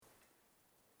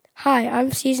Hi,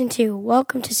 I'm Season 2.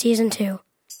 Welcome to Season 2.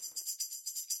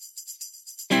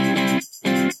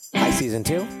 Hi, Season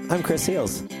 2. I'm Chris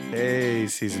Seals. Hey,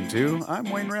 Season 2. I'm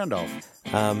Wayne Randolph.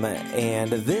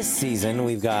 And this season,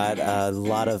 we've got a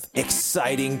lot of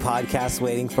exciting podcasts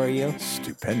waiting for you.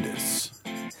 Stupendous.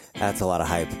 That's a lot of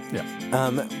hype. Yeah.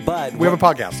 But We have a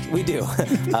podcast. We do.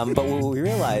 But what we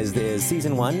realized is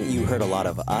Season 1, you heard a lot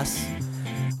of us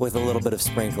with a little bit of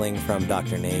sprinkling from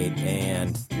Dr. Nate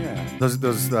and... Yeah. Those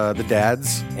the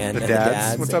dads. And the the dads.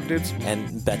 dads. What's up, dudes? And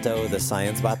Beto, the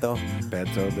science vato.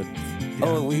 Beto,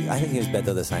 Oh, I think he was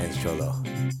Beto, the science cholo.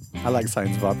 I like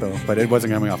science vato, but it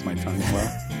wasn't coming off my tongue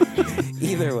well.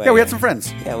 Either way. Yeah, we had some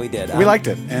friends. Yeah, we did. We liked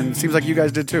it, and it seems like you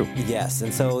guys did too. Yes,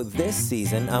 and so this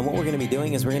season, what we're going to be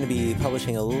doing is we're going to be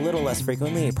publishing a little less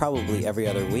frequently, probably every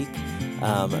other week.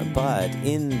 But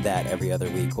in that every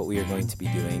other week, what we are going to be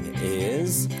doing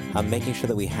is making sure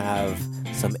that we have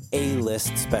some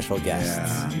A-list special guests.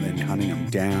 Yeah, and then hunting them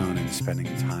down and spending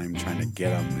time trying to get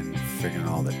them and figuring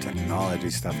all the technology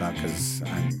stuff out because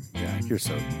you're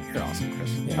awesome,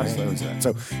 Chris. Yeah, How right. slow is that?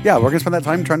 So, yeah, we're going to spend that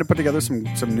time trying to put together some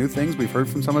new things. We've heard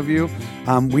from some of you.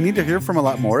 We need to hear from a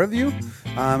lot more of you.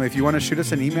 If you want to shoot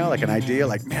us an email, like an idea,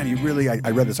 like, man,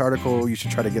 I read this article, you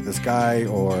should try to get this guy,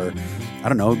 or I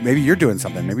don't know, maybe you're doing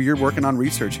something. Maybe you're working on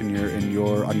research on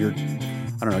your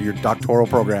doctoral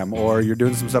program, or you're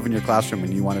doing some stuff in your classroom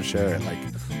and you want to share it. Like,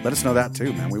 let us know that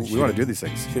too, man. We want to do these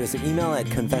things. Shoot us an email at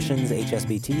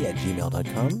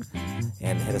confessionshsbt@gmail.com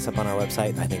and hit us up on our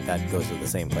website. I think that goes to the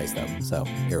same place, though, so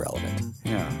irrelevant.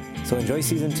 Yeah. So enjoy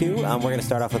Season 2. We're going to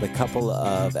start off with a couple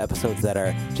of episodes that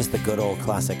are just the good old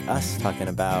classic us, talking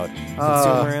about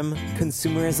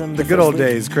consumerism. The good old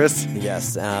days, Chris.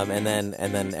 Yes, and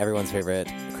then everyone's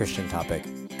favorite Christian topic,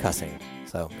 cussing.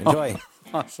 So enjoy.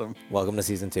 Awesome. Welcome to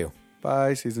Season 2.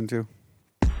 Bye, Season 2.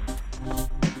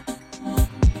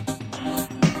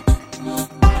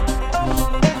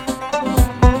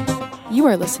 You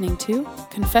are listening to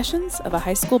Confessions of a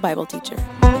High School Bible Teacher.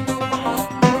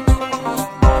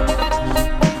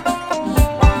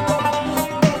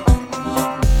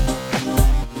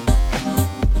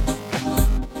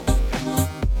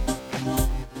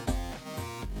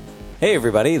 Hey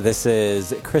everybody, this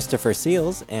is Christopher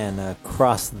Seals, and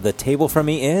across the table from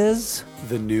me is...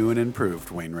 The new and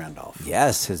improved Wayne Randolph.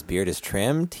 Yes, his beard is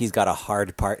trimmed. He's got a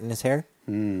hard part in his hair.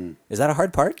 Is that a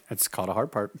hard part? It's called a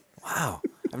hard part. Wow,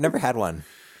 I've never had one.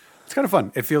 It's kind of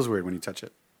fun. It feels weird when you touch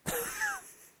it.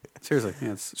 Seriously,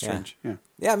 yeah, it's strange.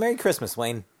 Yeah. Merry Christmas,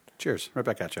 Wayne. Cheers. Right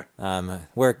back at you.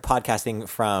 We're podcasting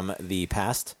from the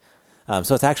past,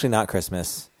 so it's actually not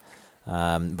Christmas,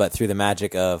 but through the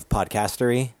magic of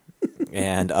podcastery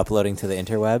and uploading to the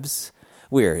interwebs,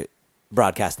 we're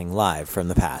broadcasting live from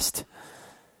the past.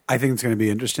 I think it's going to be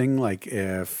interesting, like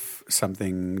if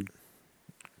something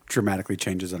dramatically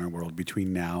changes in our world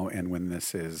between now and when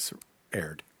this is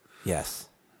aired. Yes.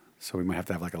 So we might have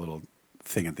to have like a little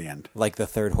thing at the end. Like the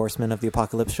third horseman of the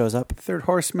apocalypse shows up? Third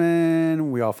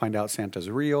horseman, we all find out Santa's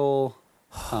real.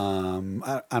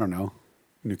 I don't know.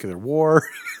 Nuclear war.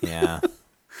 Yeah.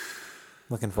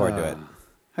 Looking forward to it.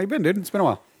 How you been, dude? It's been a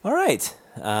while. All right.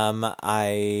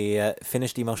 I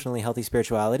finished Emotionally Healthy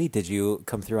Spirituality. Did you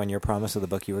come through on your promise of the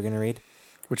book you were going to read?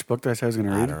 Which book did I say I was going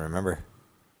to read? I don't remember.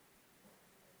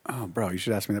 Oh, bro, you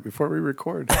should ask me that before we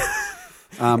record.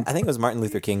 I think it was Martin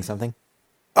Luther King something.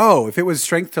 Oh, if it was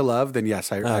Strength to Love, then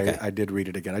yes, Okay. I did read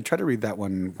it again. I try to read that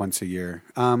one once a year.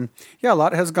 A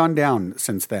lot has gone down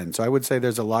since then. So I would say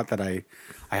there's a lot that I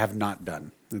have not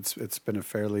done. It's been a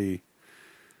fairly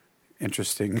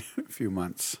interesting few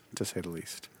months, to say the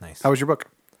least. Nice. How was your book?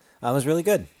 It was really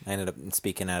good. I ended up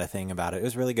speaking at a thing about it. It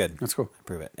was really good. That's cool.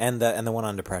 Prove it. And the one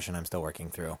on depression I'm still working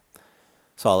through.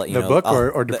 So I'll let you know. The book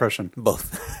or depression?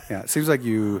 Both. Yeah, it seems like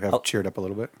you have cheered up a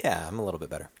little bit. Yeah, I'm a little bit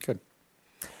better. Good.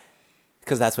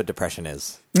 Because that's what depression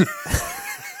is.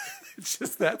 It's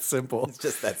just that simple. It's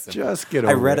just that simple. Just get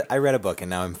over it. I read a book and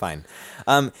now I'm fine.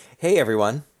 Hey,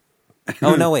 everyone.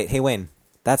 Oh, no, wait. Hey, Wayne.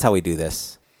 That's how we do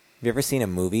this. Have you ever seen a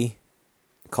movie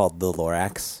called The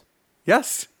Lorax?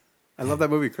 Yes. I love that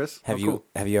movie, Chris. Have cool.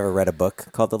 you ever read a book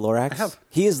called The Lorax? I have.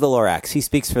 He is the Lorax. He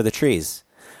speaks for the trees.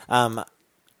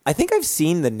 I think I've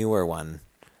seen the newer one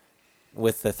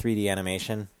with the 3D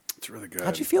animation. It's really good.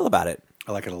 How'd you feel about it?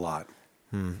 I like it a lot.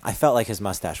 I felt like his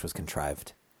mustache was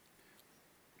contrived.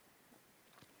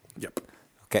 Yep.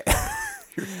 Okay.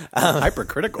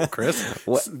 Hypercritical, Chris.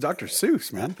 What? It's Dr.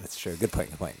 Seuss, man. That's true. Good point.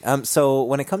 Good point. So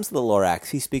when it comes to the Lorax,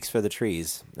 he speaks for the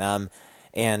trees.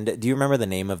 And do you remember the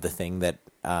name of the thing that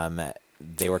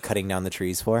they were cutting down the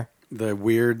trees for? The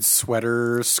weird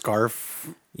sweater scarf.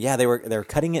 Yeah, they were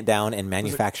cutting it down and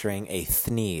manufacturing a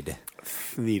thneed.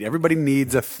 Thneed. Everybody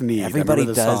needs a Thneed. Everybody I remember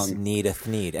the does song. need a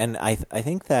Thneed. And I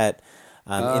think that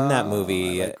in that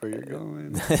movie, I like where you're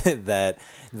going. that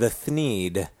the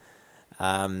Thneed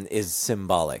is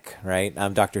symbolic, right?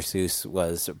 Dr. Seuss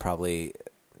was probably,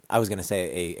 I was going to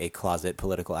say a closet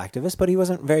political activist, but he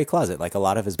wasn't very closet. Like a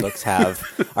lot of his books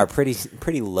are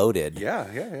pretty loaded.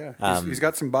 Yeah. He's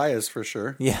got some bias for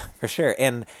sure. Yeah, for sure.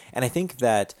 And I think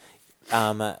that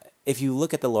if you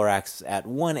look at the Lorax at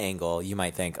one angle, you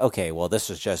might think, okay, well,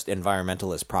 this is just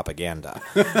environmentalist propaganda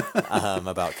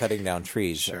about cutting down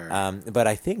trees. Sure. But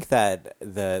I think that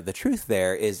the truth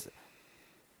there is,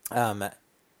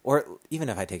 or even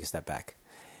if I take a step back,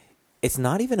 it's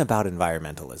not even about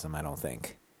environmentalism, I don't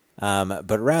think.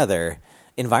 But rather,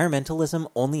 environmentalism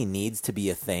only needs to be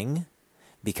a thing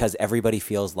because everybody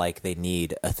feels like they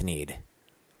need a Thneed.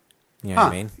 You know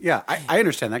what I mean? Yeah, I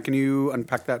understand that. Can you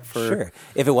unpack that for... Sure.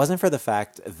 If it wasn't for the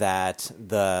fact that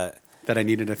That I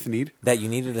needed a Thneed? that you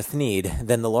needed a Thneed,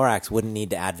 then the Lorax wouldn't need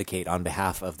to advocate on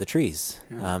behalf of the trees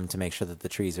to make sure that the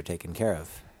trees are taken care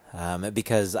of.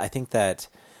 Because I think that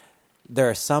there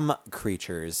are some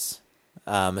creatures,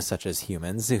 such as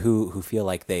humans, who feel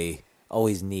like they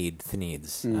always need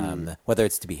Thneeds, whether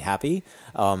it's to be happy,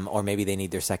 or maybe they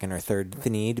need their second or third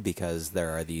Thneed because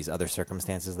there are these other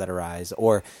circumstances that arise,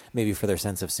 or maybe for their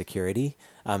sense of security,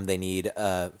 they need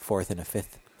a fourth and a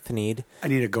fifth Thneed. I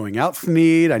need a going out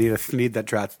Thneed. I need a Thneed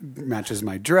that matches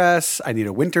my dress. I need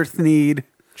a winter Thneed.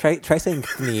 Try saying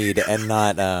Thneed and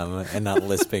not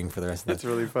lisping for the rest of That's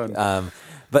really fun.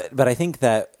 But I think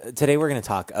that today we're going to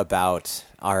talk about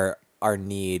our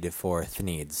need for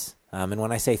Thneeds. And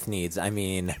when I say Thneeds, I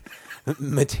mean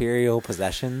material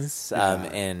possessions,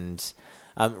 and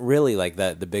really like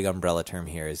the big umbrella term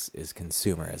here is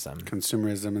consumerism.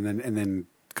 Consumerism, and then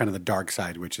kind of the dark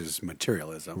side, which is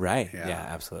materialism. Right. Yeah,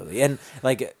 absolutely. And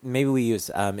like maybe we use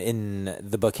in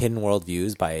the book Hidden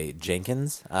Worldviews by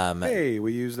Jenkins. Hey,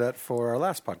 we used that for our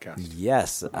last podcast.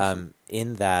 Yes.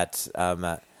 In that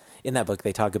book,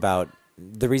 they talk about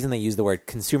the reason they use the word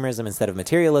consumerism instead of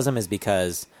materialism is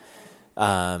because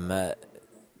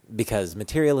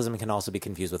materialism can also be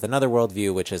confused with another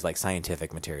worldview, which is like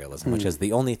scientific materialism, which is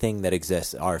the only thing that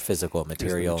exists are physical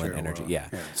material and energy. Yeah.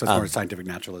 So it's more scientific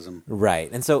naturalism. Right.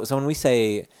 And so when we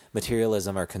say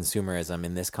materialism or consumerism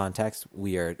in this context,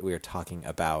 we are talking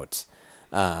about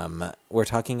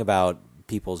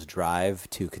people's drive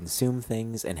to consume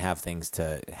things and have things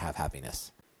to have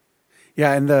happiness.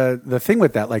 Yeah, and the thing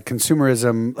with that, like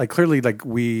consumerism, like clearly, like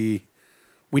we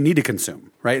need to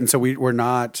consume, right? And so we're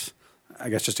not, I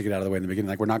guess, just to get out of the way in the beginning,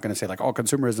 like we're not going to say like, oh,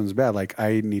 consumerism is bad. Like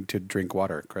I need to drink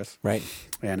water, Chris. Right.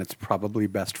 And it's probably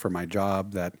best for my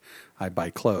job that I buy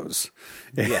clothes.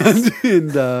 Yes.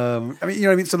 And I mean, you know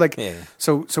what I mean? So like, Yeah.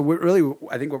 so what really,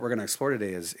 I think what we're going to explore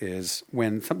today is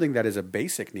when something that is a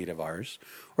basic need of ours,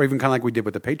 or even kind of like we did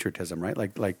with the patriotism, right?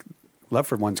 Like love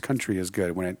for one's country is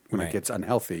good when it Right. gets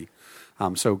unhealthy.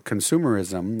 So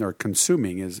consumerism or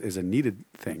consuming is a needed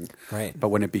thing, Right. But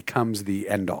when it becomes the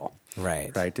end all,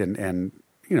 Right. right? And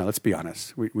you know, let's be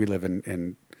honest, we live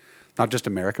in not just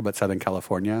America but Southern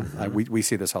California. We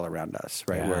see this all around us,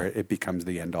 right? Yeah. Where it becomes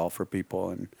the end all for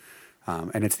people, and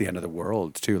it's the end of the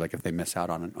world too. Like if they miss out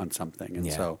on something, and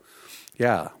Yeah. so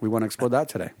yeah, we want to explore that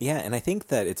today. Yeah, and I think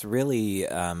that it's really,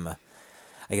 I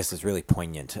guess it's really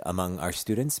poignant among our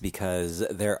students because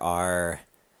there are,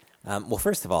 well,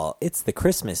 first of all, it's the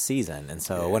Christmas season. And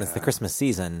so when it's the Christmas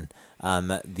season,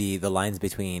 the lines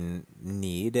between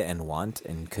need and want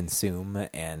and consume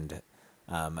and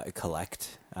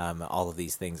collect, all of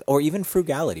these things, or even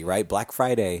frugality, right? Black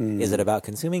Friday, is it about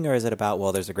consuming or is it about,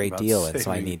 well, there's a great About deal and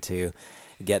so I saving. need to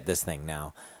get this thing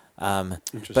now?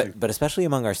 Interesting. But especially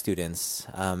among our students,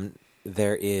 I've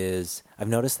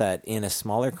noticed that in a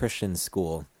smaller Christian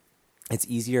school, it's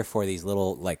easier for these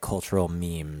little like cultural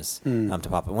memes to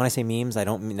pop up. When I say memes, I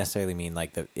don't necessarily mean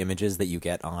like the images that you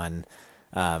get on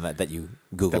that you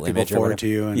Google That people image or forward whatever. to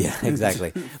you and yeah,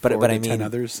 exactly. But forward I to 10 mean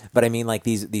others. But I mean like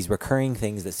these recurring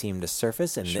things that seem to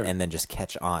surface and Sure. and then just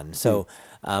catch on. So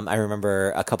I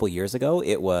remember a couple years ago,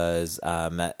 it was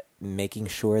making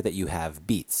sure that you have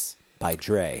Beats by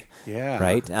Dre. Yeah.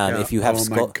 Right. Yeah. If you have Oh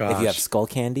my if you have gosh. Skull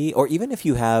Candy, or even if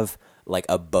you have like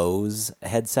a Bose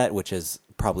headset, which is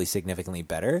probably significantly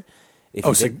better. If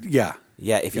you did- yeah.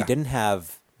 if you Yeah. didn't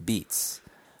have Beats,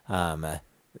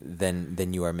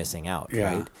 then you are missing out.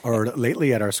 Yeah. Right? Or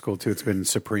lately at our school too, it's been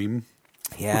Supreme.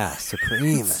 Yeah,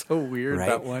 Supreme. So weird, right?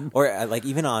 that one. Or like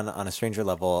even on a stranger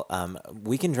level,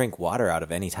 we can drink water out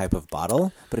of any type of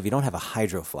bottle, but if you don't have a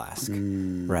hydro flask,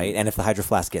 right, and if the hydro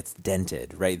flask gets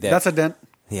dented, right, That's a dent.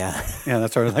 Yeah. Yeah,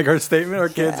 that's sort of like our statement. Our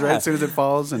kids, Yeah. right? As soon as it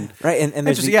falls, and Right. And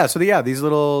there's these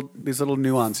little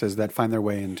nuances that find their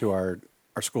way into our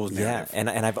school's narrative. Yeah,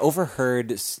 and I've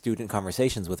overheard student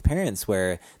conversations with parents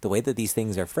where the way that these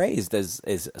things are phrased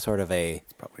is sort of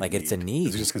it's a I need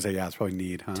was just gonna say, it's probably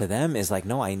need, huh? to them is like,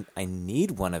 no, I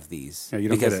need one of these. Yeah, you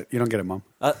don't get it. You don't get it, Mom.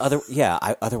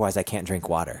 Otherwise I can't drink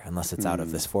water unless it's out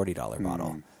of this $40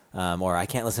 bottle, or I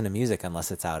can't listen to music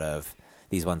unless it's out of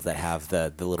these ones that have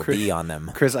the little B on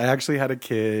them. Chris, I actually had a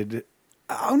kid.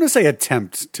 I want to say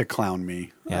attempt to clown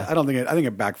me. Yeah. I think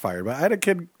it backfired, but I had a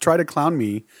kid try to clown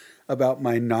me about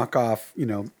my knockoff,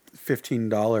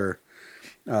 $15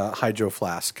 hydro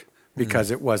flask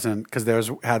because it wasn't, because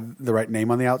theirs had the right name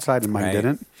on the outside and mine Right.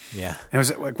 didn't. Yeah. And it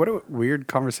was like, what a weird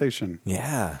conversation.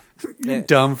 Yeah. You're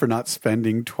dumb for not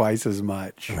spending twice as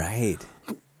much. Right.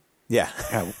 Yeah.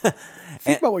 Yeah.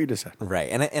 Think about what you just said. Right.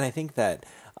 And I think that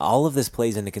all of this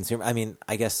plays into consumer. I mean,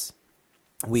 I guess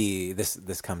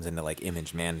this comes into like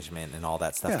image management and all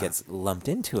that stuff gets lumped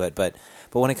into it. But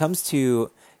when it comes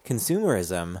to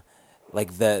consumerism,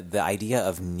 like the idea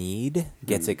of need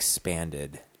gets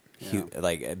expanded,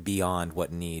 like beyond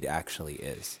what need actually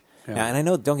is. Yeah. Now, and I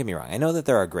know, don't get me wrong, I know that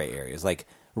there are gray areas. Like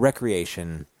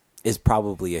recreation is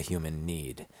probably a human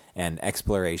need, and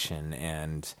exploration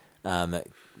and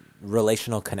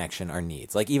relational connection are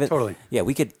needs. Like even Totally. yeah,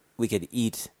 we could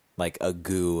eat like a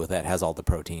goo that has all the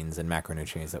proteins and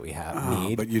macronutrients that we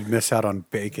need. But you'd miss out on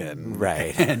bacon.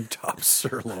 Right. And top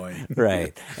sirloin.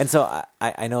 Right. And so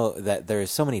I know that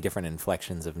there's so many different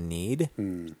inflections of need,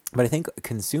 but I think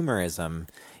consumerism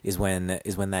is when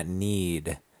that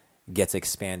need gets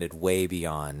expanded way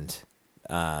beyond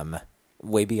what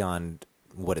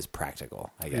is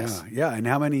practical, I guess. Yeah. And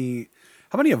how many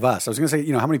of us, I was going to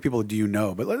say, how many people do you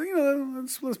know? But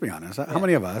let's be honest. How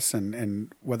many of us,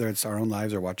 and whether it's our own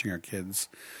lives or watching our kids,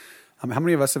 how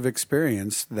many of us have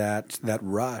experienced that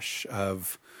rush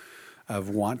of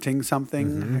wanting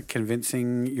something,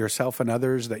 convincing yourself and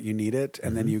others that you need it,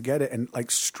 and then you get it, and like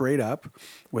straight up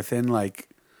within like,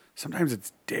 sometimes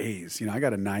it's days. I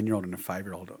got a 9-year-old and a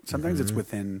 5-year-old. Sometimes it's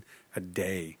within a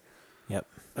day. Yep.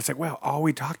 It's like, wow, all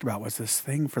we talked about was this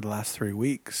thing for the last 3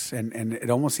 weeks. And it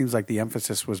almost seems like the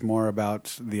emphasis was more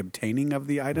about the obtaining of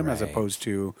the item as Right. opposed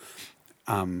to,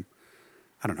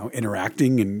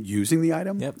 interacting and using the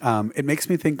item. Yep. It makes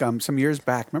me think some years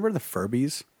back, remember the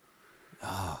Furbies?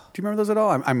 Oh. Do you remember those at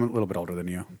all? I'm a little bit older than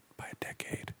you by a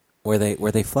decade. Were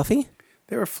they fluffy?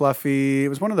 They were fluffy. It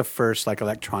was one of the first like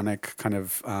electronic kind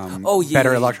of yeah,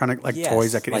 better electronic like yes,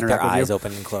 toys that could like interact their with you. eyes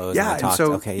open and closed. Yeah, and, they and talked.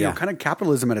 so okay, yeah. kind of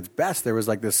capitalism at its best. There was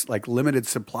like this like limited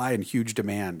supply and huge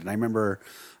demand. And I remember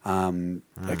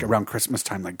like around Christmas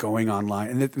time, like going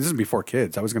online. And this is before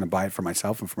kids. I was going to buy it for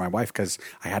myself and for my wife because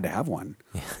I had to have one,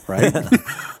 right?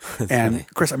 And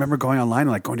Chris, I remember going online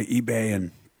and like going to eBay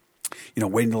and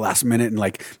waiting the last minute and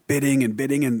like bidding.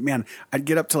 And man, I'd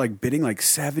get up to like bidding like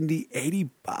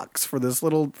 $70-$80 for this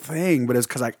little thing. But it's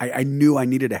because I knew I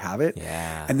needed to have it.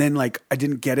 Yeah. And then like I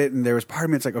didn't get it. And there was part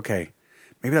of me, it's like, okay,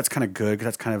 maybe that's kind of good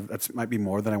because that might be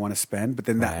more than I want to spend. But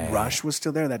then that rush was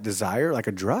still there, that desire, like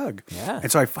a drug. Yeah.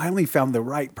 And so I finally found the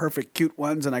right, perfect, cute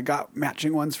ones. And I got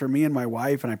matching ones for me and my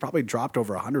wife. And I probably dropped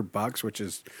over $100, which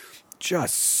is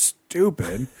just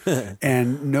stupid.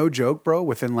 And no joke, bro,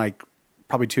 within like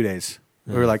probably 2 days.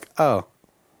 We were like, oh,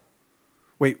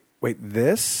 wait,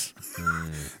 this?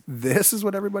 This is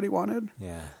what everybody wanted?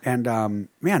 Yeah. And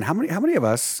man, how many of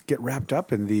us get wrapped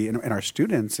up in our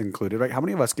students included, right? How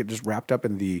many of us get just wrapped up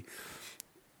in the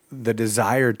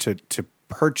desire to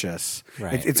purchase?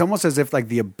 Right. It's almost as if like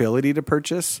the ability to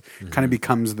purchase kind of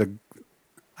becomes the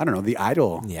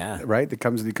idol. Yeah. Right? It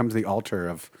becomes the altar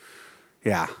of,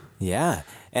 yeah. Yeah.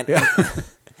 And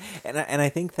and I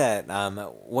think that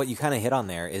what you kind of hit on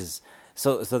there is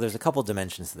so there's a couple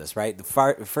dimensions to this, right? The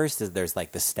first is there's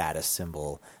like the status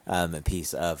symbol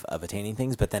piece of attaining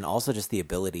things, but then also just the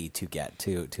ability to get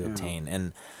to obtain.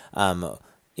 And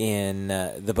in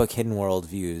the book Hidden World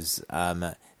Views,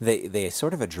 they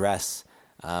sort of address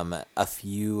a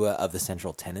few of the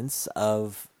central tenets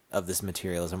of this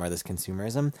materialism or this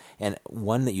consumerism. And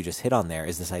one that you just hit on there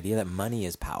is this idea that money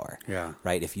is power. Yeah.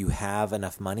 Right? If you have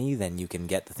enough money, then you can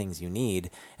get the things you need.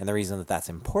 And the reason that that's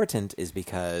important is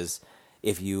because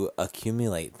if you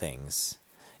accumulate things,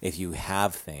 if you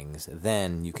have things,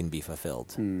 then you can be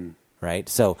fulfilled. Right?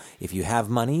 So if you have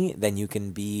money, then you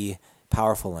can be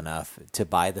powerful enough to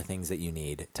buy the things that you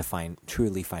need to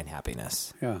truly find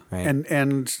happiness. Yeah. Right?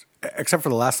 And except for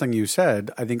the last thing you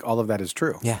said, I think all of that is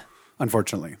true. Yeah.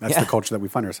 Unfortunately, that's the culture that we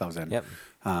find ourselves in. Yep.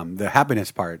 The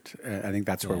happiness part, I think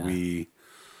that's where we,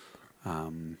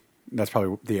 that's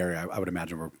probably the area I would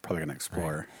imagine we're probably going to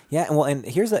explore. Right. Yeah, and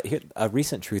here's a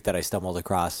recent truth that I stumbled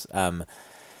across.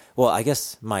 Well, I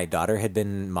guess my daughter had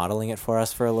been modeling it for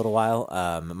us for a little while.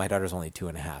 My daughter's only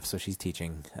 2.5, so she's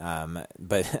teaching.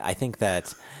 But I think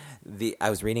that I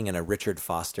was reading in a Richard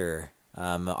Foster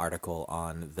article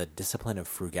on the discipline of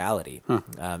frugality,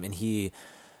 and he,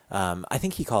 I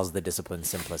think he calls the discipline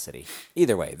simplicity.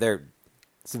 Either way,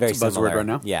 it's very it's a buzzword similar. right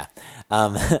now. Yeah,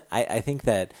 I think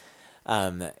that.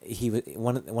 One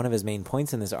of his main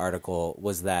points in this article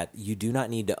was that you do not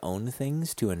need to own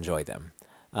things to enjoy them.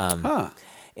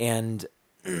 And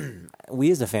we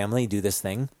as a family do this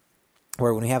thing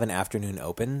where when we have an afternoon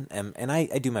open, and I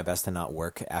do my best to not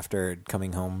work after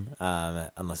coming home,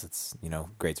 unless it's,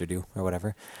 grades are due or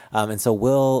whatever. And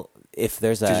so if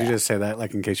there's Did you just say that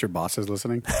like in case your boss is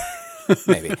listening?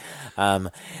 Maybe.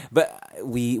 But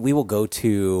we will go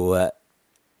to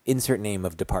insert name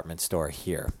of department store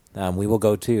here. We will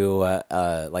go to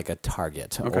like a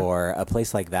Target or a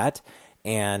place like that,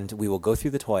 and we will go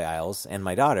through the toy aisles, and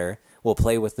my daughter will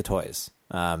play with the toys.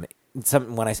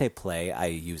 When I say play, I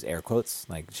use air quotes.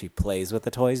 Like she plays with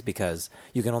the toys because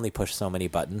you can only push so many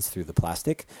buttons through the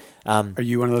plastic. Are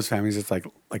you one of those families that's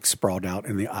like sprawled out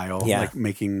in the aisle, Yeah. like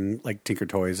making like Tinker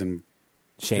Toys and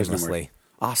Shamelessly.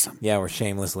 Awesome. Yeah, we're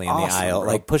shamelessly in the Awesome, aisle,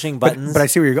 bro. like pushing buttons. But I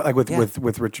see where you're like Yeah.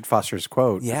 with Richard Foster's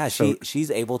quote. Yeah, So-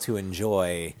 she's able to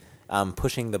enjoy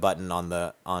pushing the button on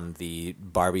the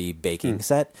Barbie baking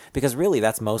set, because really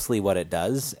that's mostly what it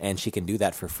does, and she can do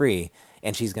that for free,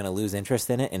 and she's going to lose interest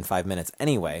in it in 5 minutes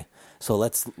anyway. So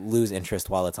let's lose interest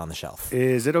while it's on the shelf.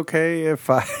 Is it okay if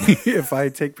I if I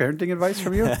take parenting advice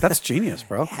from you? That's genius,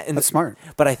 bro. And That's smart.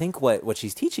 But I think what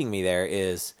she's teaching me there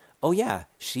is, oh yeah,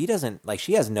 she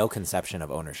has no conception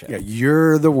of ownership. Yeah,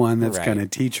 you're the one that's Right. going to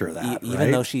teach her that, Even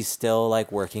right? though she's still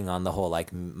like working on the whole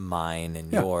like mine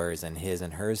and yours and his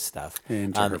and hers stuff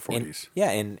Into her 40s.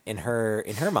 in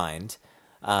her mind,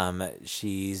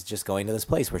 she's just going to this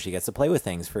place where she gets to play with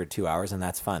things for 2 hours, and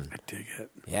that's fun. I dig it.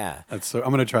 Yeah, I'm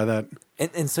going to try that.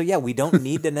 and so yeah, we don't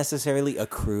need to necessarily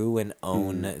accrue and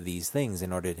own these things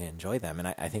in order to enjoy them. And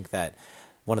I think that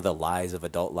one of the lies of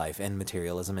adult life and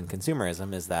materialism and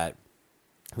consumerism is that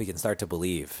we can start to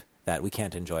believe that we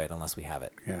can't enjoy it unless we have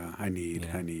it. Yeah, I need.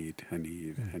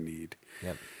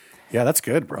 Yep. Yeah, that's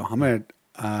good, bro. I'm going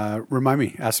to remind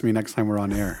me. Ask me next time we're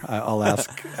on air. I'll ask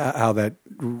how that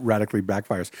radically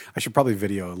backfires. I should probably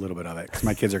video a little bit of it because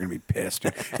my kids are going to be pissed.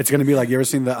 It's going to be like, you ever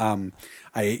seen the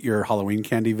I ate your Halloween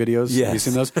candy videos? Yes. Have you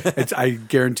seen those? I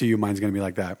guarantee you mine's going to be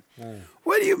like that.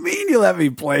 What do you mean you let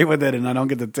me play with it and I don't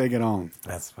get to take it home?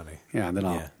 That's funny. Yeah, and then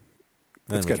I'll... Yeah.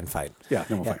 Then That's we good. can fight. Yeah,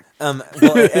 then we'll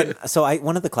fight. So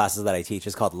one of the classes that I teach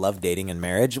is called Love, Dating, and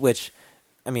Marriage, which,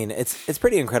 I mean, it's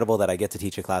pretty incredible that I get to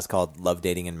teach a class called Love,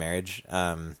 Dating, and Marriage.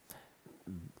 I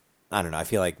don't know. I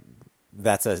feel like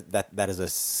that is a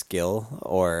skill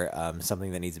or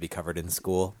something that needs to be covered in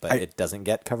school, but it doesn't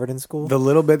get covered in school. The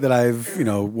little bit that I've,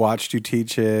 watched you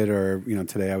teach it, or,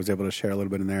 today I was able to share a little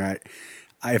bit in there.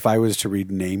 If I was to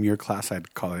rename your class,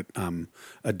 I'd call it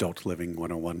Adult Living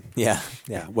 101. Yeah.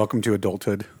 Welcome to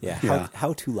adulthood. Yeah.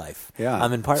 How to life. Yeah.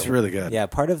 It's really good. Yeah.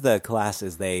 Part of the class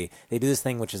is they do this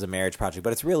thing, which is a marriage project,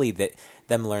 but it's really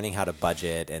them learning how to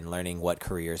budget and learning what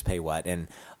careers pay what. And,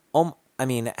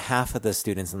 half of the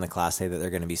students in the class say that they're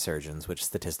going to be surgeons, which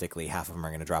statistically half of them are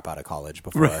going to drop out of college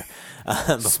before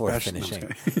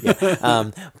finishing.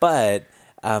 But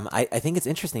I think it's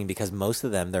interesting because most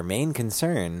of them, their main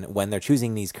concern when they're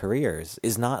choosing these careers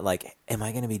is not like, am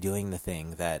I going to be doing the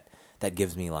thing that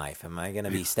gives me life? Am I going to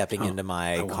be stepping into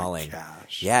my calling?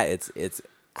 Cash. Yeah, it's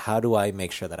how do I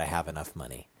make sure that I have enough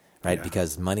money, right? Yeah.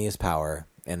 Because money is power,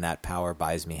 and that power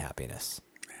buys me happiness.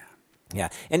 Yeah,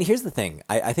 and here's the thing.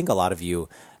 I think a lot of you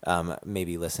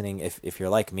maybe listening, if you're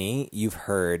like me, you've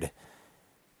heard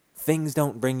things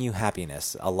don't bring you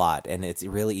happiness a lot, and it's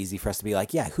really easy for us to be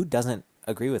like, yeah, who doesn't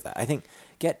agree with that? I think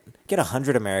get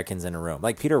 100 Americans in a room.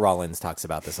 Like Peter Rollins talks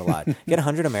about this a lot. Get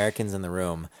 100 Americans in the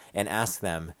room and ask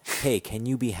them, hey, can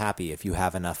you be happy if you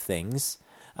have enough things?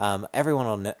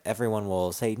 Everyone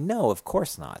will say, no, of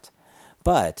course not.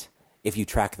 But if you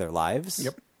track their lives,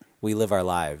 we live our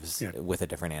lives with a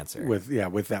different answer. With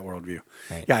that worldview.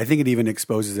 Right. Yeah, I think it even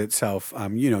exposes itself.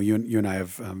 You and I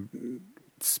have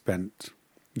spent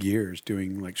years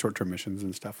doing like short-term missions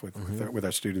and stuff with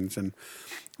our students, and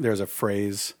there's a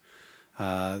phrase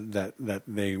that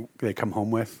they come home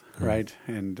with, right?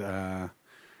 And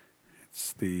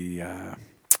it's the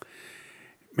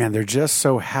man, they're just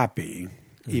so happy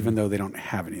even though they don't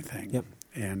have anything. Yep.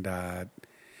 And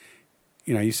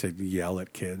I used to yell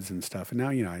at kids and stuff, and now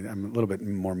I'm a little bit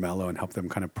more mellow and help them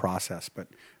kind of process. But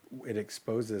it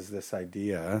exposes this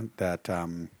idea that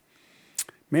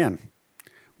man,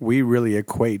 we really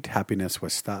equate happiness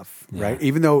with stuff, Yeah. right?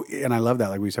 Even though, and I love that,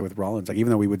 like we said with Rollins, like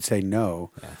even though we would say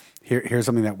no, here's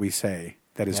something that we say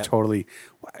that is totally,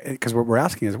 because what we're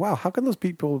asking is, wow, how can those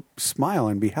people smile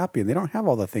and be happy and they don't have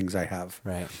all the things I have?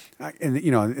 Right. And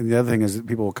and the other thing is that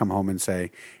people will come home and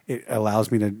say, it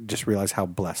allows me to just realize how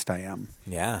blessed I am.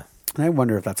 Yeah. And I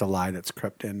wonder if that's a lie that's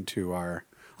crept into our,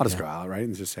 I'll just go out, right?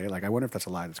 And just say, like, I wonder if that's a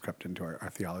lie that's crept into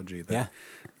our theology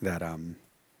that I'm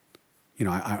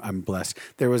blessed.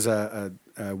 There was a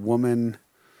woman,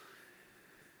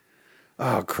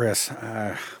 Chris,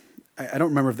 I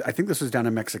don't remember. I think this was down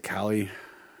in Mexicali.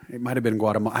 It might have been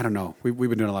Guatemala. I don't know. We've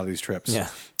been doing a lot of these trips. Yeah.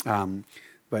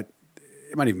 But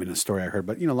it might even been a story I heard.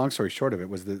 But, long story short of it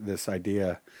was this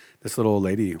idea, this little old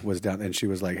lady was down and she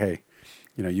was like, hey,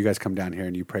 you guys come down here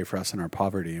and you pray for us in our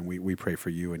poverty, and we pray for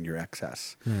you in your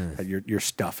excess. That your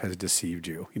stuff has deceived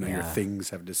you. Your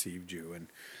things have deceived you.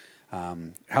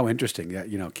 And how interesting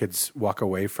that kids walk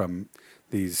away from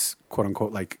these quote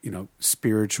unquote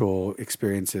spiritual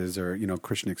experiences or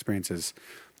Christian experiences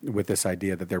with this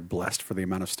idea that they're blessed for the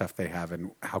amount of stuff they have,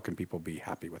 and how can people be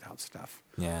happy without stuff?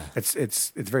 Yeah,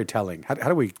 it's very telling. How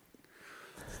do we?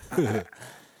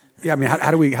 Yeah, I mean, how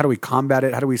do we combat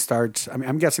it? How do we start? I mean,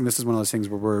 I'm guessing this is one of those things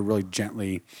where we're really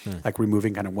gently,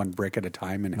 removing kind of one brick at a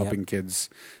time and helping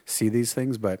kids see these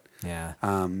things. But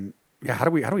how do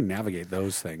we navigate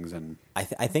those things? And I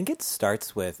think it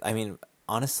starts with. I mean,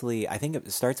 honestly, I think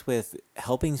it starts with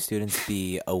helping students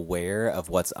be aware of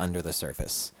what's under the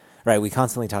surface. Right? We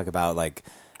constantly talk about the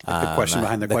question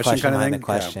behind the question kind of thing. The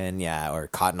question, or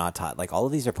caught not taught. Like all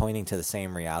of these are pointing to the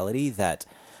same reality that.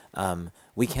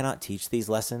 We cannot teach these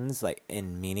lessons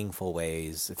in meaningful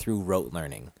ways through rote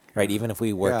learning, right? Even if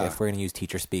we work, if we're going to use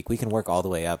teacher speak, we can work all the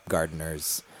way up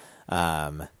Gardner's,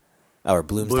 or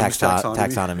Bloom's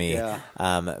taxonomy. Yeah.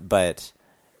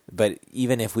 But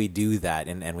even if we do that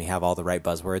and we have all the right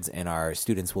buzzwords and our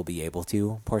students will be able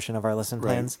to portion of our lesson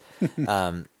plans,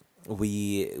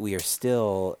 we are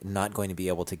still not going to be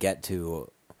able to get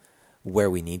to where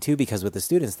we need to, because with the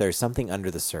students, there's something under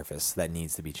the surface that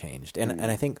needs to be changed. And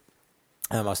I think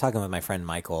I was talking with my friend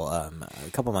Michael a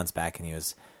couple months back, and he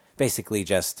was basically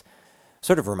just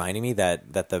sort of reminding me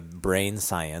that the brain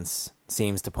science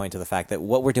seems to point to the fact that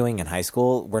what we're doing in high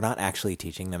school, we're not actually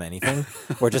teaching them anything.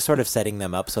 We're just sort of setting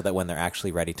them up so that when they're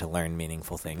actually ready to learn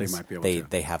meaningful things, they might be able to.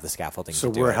 They have the scaffolding so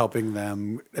to do we're it. helping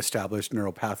them establish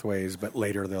neural pathways, but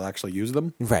later they'll actually use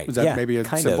them? Right. Is that maybe a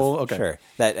kind simple? Of, okay. Sure.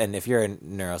 And if you're a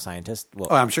neuroscientist, well...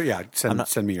 Oh, I'm sure, yeah.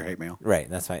 Send me your hate mail. Right,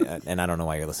 that's fine. And I don't know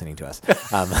why you're listening to us.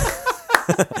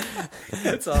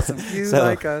 That's awesome. You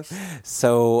like us.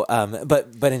 So,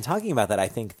 but in talking about that, I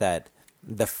think that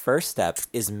the first step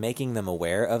is making them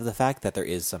aware of the fact that there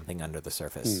is something under the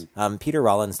surface. Peter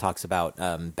Rollins talks about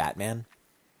Batman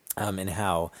and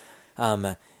how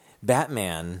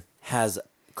Batman has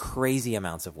crazy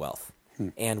amounts of wealth.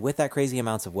 And with that crazy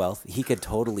amounts of wealth, he could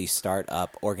totally start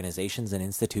up organizations and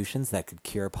institutions that could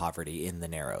cure poverty in the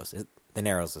Narrows. The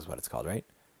Narrows is what it's called, right?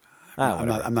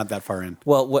 I'm not that far in.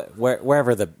 Well,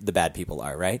 wherever the bad people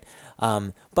are, right?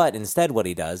 But instead what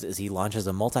he does is he launches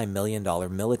a multi-million-dollar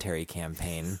military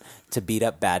campaign to beat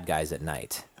up bad guys at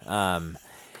night. I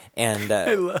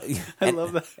love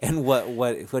that. And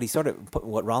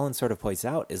what Rollins sort of points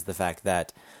out is the fact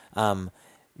that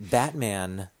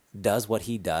Batman does what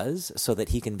he does so that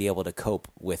he can be able to cope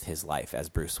with his life as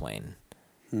Bruce Wayne,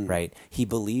 right? He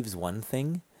believes one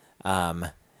thing,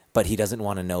 but he doesn't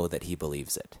want to know that he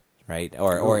believes it. Right,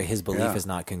 or his belief is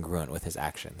not congruent with his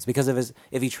actions. Because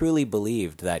if he truly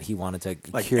believed that he wanted to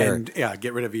cure,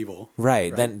 get rid of evil,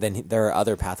 right? Then there are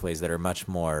other pathways that are much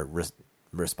more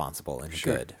responsible and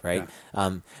good, right?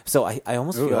 Yeah. So I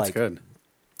almost feel like good.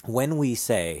 When we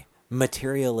say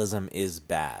materialism is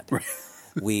bad, or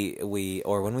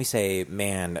when we say,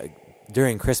 man,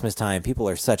 during Christmas time, people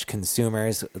are such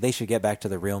consumers, they should get back to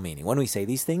the real meaning. When we say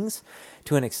these things,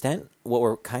 to an extent, what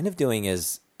we're kind of doing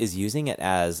is using it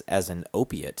as an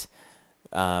opiate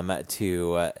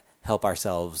to help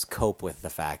ourselves cope with the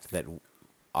fact that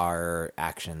our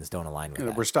actions don't align with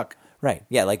that. We're stuck. Right.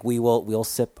 Yeah, like we'll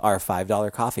sip our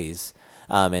 $5 coffees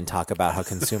and talk about how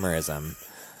consumerism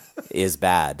is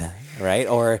bad, right?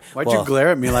 Or why'd you glare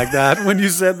at me like that when you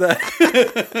said that?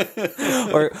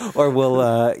 or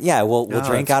we'll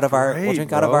drink out of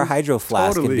our hydro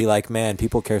flask and be like, man,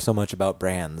 people care so much about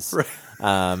brands. Right.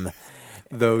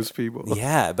 those people.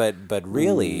 Yeah, but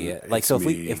really, like, so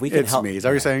if we can it's help, me. Is that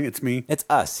what you're saying? It's me. it's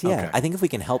us. Yeah, Okay. I think if we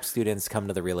can help students come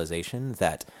to the realization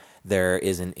that there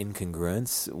is an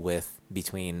incongruence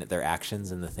between their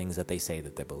actions and the things that they say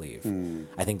that they believe,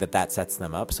 I think that sets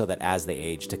them up so that as they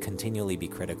age, to continually be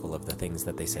critical of the things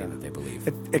that they say that they believe.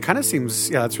 It kind of seems,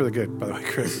 that's really good, by the way,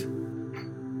 Chris.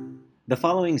 The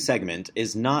following segment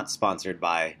is not sponsored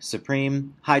by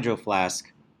Supreme, Hydro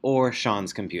Flask, or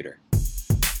Sean's Computer.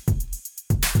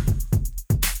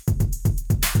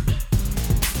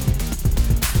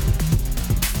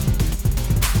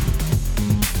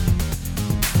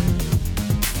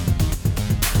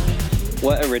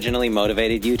 What originally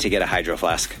motivated you to get a Hydro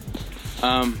Flask?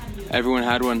 Everyone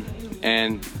had one,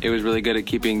 and it was really good at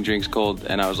keeping drinks cold,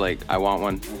 and I was like, I want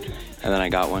one, and then I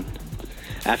got one.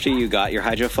 After you got your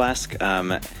Hydro Flask,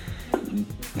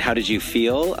 how did you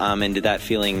feel, and did that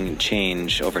feeling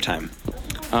change over time?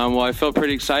 Well, I felt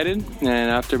pretty excited,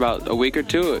 and after about a week or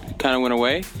two, it kind of went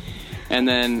away. And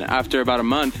then after about a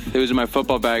month, it was in my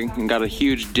football bag and got a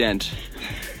huge dent,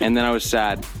 and then I was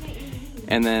sad.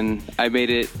 And then I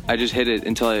just hit it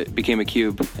until it became a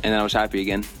cube, and then I was happy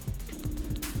again.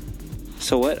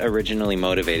 So what originally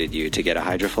motivated you to get a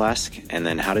Hydro Flask, and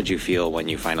then how did you feel when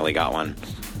you finally got one?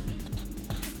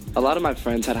 A lot of my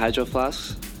friends had Hydro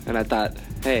Flasks, and I thought,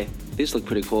 hey, these look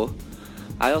pretty cool.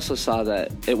 I also saw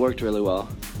that it worked really well,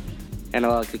 and I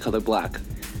like the color black.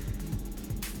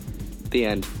 The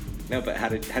end. No, but how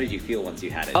did you feel once you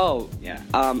had it? Oh, yeah.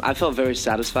 I felt very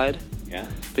satisfied. Yeah?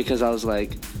 Because I was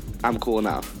like, I'm cool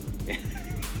now.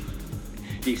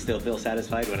 Do you still feel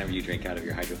satisfied whenever you drink out of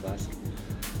your Hydro Flask?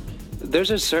 There's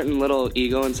a certain little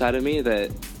ego inside of me that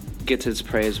gets its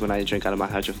praise when I drink out of my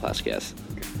Hydro Flask, yes.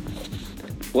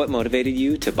 What motivated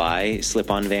you to buy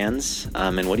slip-on Vans,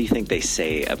 and what do you think they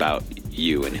say about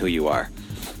you and who you are?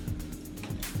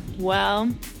 Well,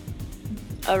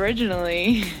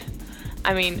 originally,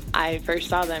 I first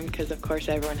saw them because, of course,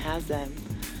 everyone has them.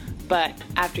 But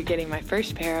after getting my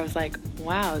first pair, I was like,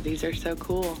 wow, these are so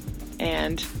cool.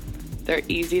 And they're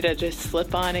easy to just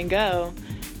slip on and go.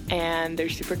 And they're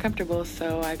super comfortable,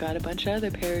 so I got a bunch of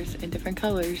other pairs in different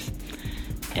colors.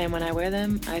 And when I wear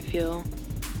them, I feel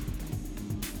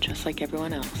just like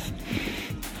everyone else.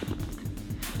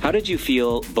 How did you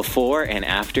feel before and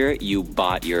after you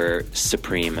bought your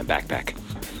Supreme backpack?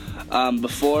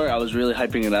 Before, I was really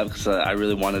hyping it up because I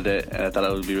really wanted it, and I thought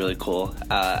it would be really cool.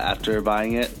 After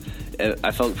buying it,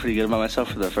 I felt pretty good about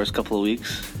myself for the first couple of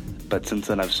weeks, but since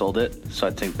then I've sold it, so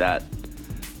I think that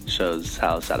shows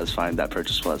how satisfying that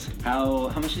purchase was. How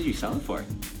much did you sell it for?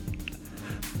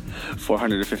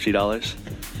 $450.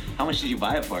 How much did you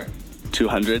buy it for?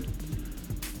 $200.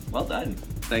 Well done.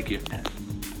 Thank you.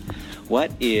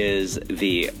 What is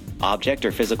the object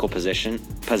or physical possession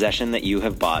that you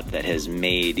have bought that has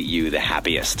made you the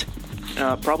happiest?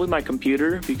 Probably my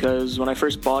computer, because when I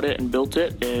first bought it and built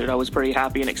it, I was pretty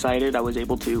happy and excited. I was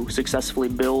able to successfully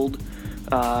build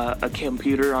a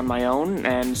computer on my own,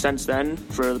 and since then,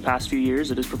 for the past few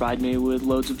years, it has provided me with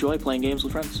loads of joy playing games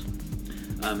with friends.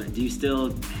 Do you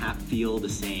still feel the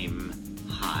same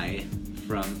high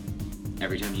from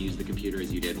every time you use the computer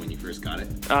as you did when you first got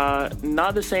it?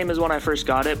 Not the same as when I first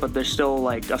got it, but there's still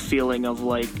like a feeling of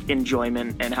like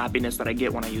enjoyment and happiness that I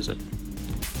get when I use it.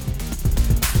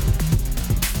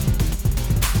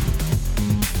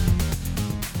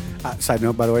 Side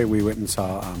note, by the way, we went and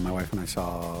saw, my wife and I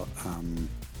saw...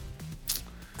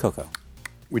 Coco.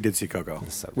 We did see Coco.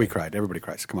 So we cried. Everybody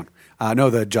cries. Come on. No,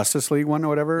 the Justice League one or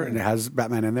whatever, and it has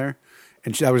Batman in there.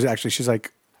 And she's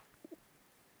like,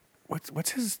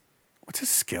 what's his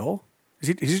skill?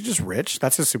 He's just rich.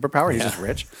 That's his superpower. He's just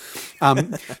rich.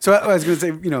 So I was going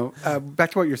to say,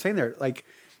 back to what you're saying there, like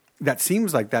that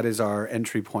seems like that is our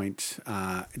entry point,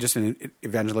 just in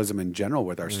evangelism in general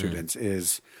with our students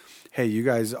is, hey, you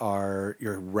guys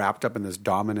you're wrapped up in this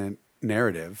dominant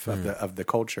narrative of the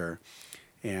culture.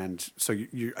 And so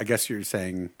I guess you're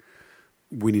saying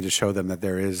we need to show them that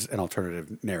there is an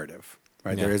alternative narrative,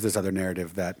 right? Yeah. There is this other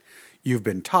narrative that you've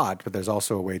been taught, but there's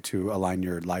also a way to align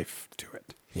your life to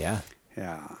it. Yeah.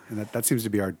 Yeah. And that seems to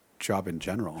be our job in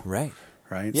general. Right.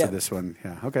 Right. Yeah. So this one,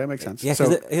 okay, that makes sense. Yeah, so,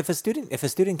 because if a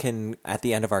student can at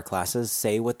the end of our classes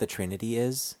say what the Trinity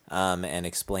is, and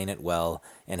explain it well,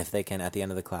 and if they can at the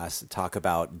end of the class talk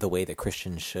about the way that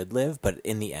Christians should live, but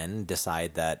in the end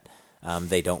decide that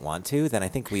they don't want to, then I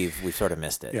think we've sort of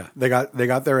missed it. Yeah, they got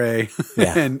their A,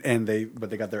 yeah. but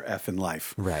they got their F in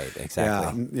life. Right.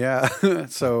 Exactly. Yeah.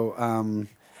 So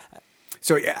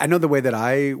So I know the way that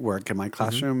I work in my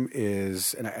classroom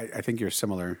is, and I think you're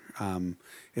similar,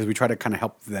 is we try to kind of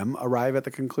help them arrive at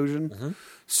the conclusion.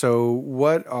 So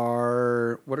what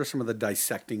are some of the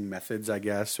dissecting methods, I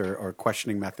guess, or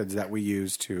questioning methods that we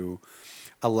use to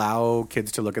allow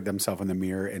kids to look at themselves in the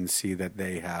mirror and see that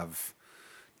they have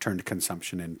turned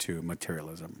consumption into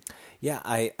materialism? Yeah,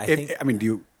 I think. I mean,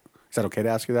 is that okay to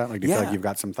ask you that? Like, do you feel like you've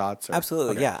got some thoughts?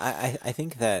 Absolutely, Okay. yeah. I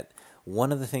think that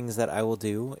one of the things that I will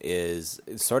do is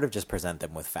sort of just present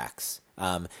them with facts.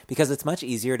 Because it's much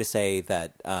easier to say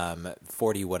that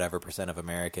 40 whatever % of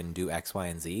American do X, Y,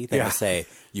 and Z than to say,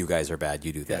 you guys are bad,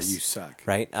 you do this. Yeah, you suck.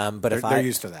 Right? But They're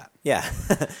used to that. Yeah.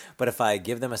 But if I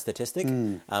give them a statistic,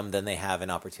 then they have an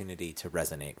opportunity to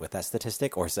resonate with that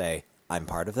statistic or say, I'm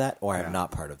part of that or I'm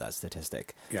not part of that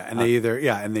statistic. Yeah, and they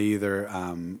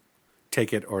either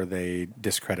take it or they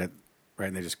discredit, right?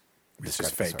 And they just it's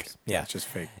just fake. Yeah, it's just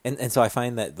fake. And so I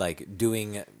find that like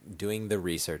doing the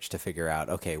research to figure out,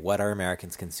 okay, what are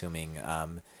Americans consuming?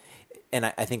 And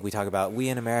I think we talk about we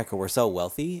in America, we're so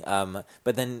wealthy,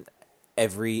 but then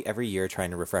every year trying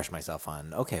to refresh myself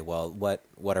on, okay, well,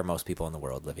 what are most people in the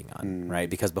world living on, right?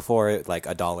 Because before, like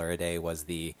 $1 a day was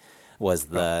the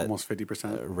almost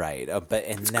 50%, right?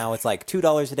 But now it's like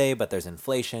 $2 a day, but there's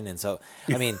inflation, and so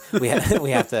I mean we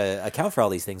have to account for all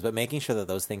these things, but making sure that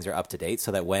those things are up to date,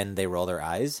 so that when they roll their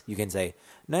eyes, you can say,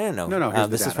 no.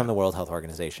 This is from the World Health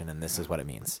Organization, and this is what it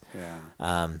means.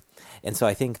 Yeah. And so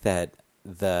I think that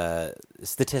the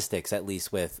statistics, at least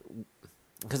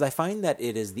because I find that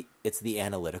it's the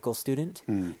analytical student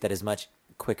that is much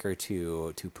quicker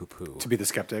to poo-poo, to be the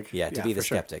skeptic. Yeah, to be the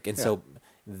sure. skeptic, and so.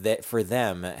 That for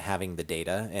them, having the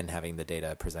data and having the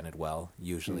data presented well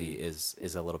usually is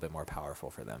a little bit more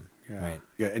powerful for them. Yeah. Right?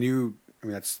 Yeah, and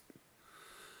that's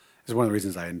one of the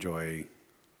reasons I enjoy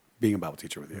being a Bible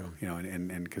teacher with you. You know,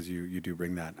 and because you do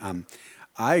bring that.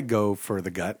 I go for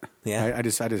the gut. Yeah. I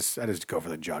just go for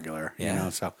the jugular. Yeah. You know,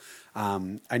 so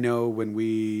I know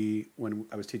when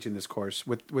I was teaching this course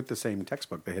with the same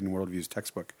textbook, the Hidden Worldviews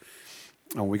textbook.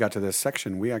 When we got to this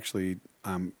section, we actually,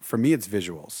 for me, it's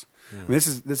visuals. I mean,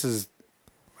 this is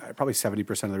probably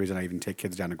 70% of the reason I even take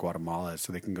kids down to Guatemala is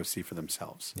so they can go see for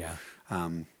themselves. Yeah.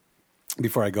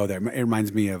 Before I go there, it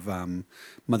reminds me of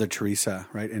Mother Teresa,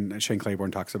 right? And Shane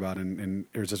Claiborne talks about in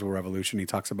Irresistible Revolution, he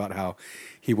talks about how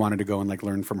he wanted to go and like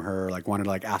learn from her, like wanted to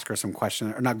like ask her some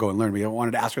questions, or not go and learn, but he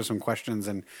wanted to ask her some questions.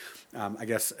 And I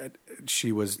guess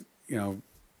she was,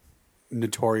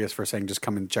 notorious for saying, just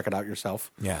come and check it out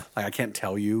yourself. Yeah. Like, I can't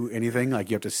tell you anything. Like,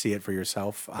 you have to see it for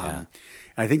yourself. And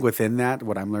I think within that,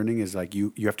 what I'm learning is like,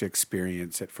 you have to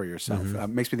experience it for yourself.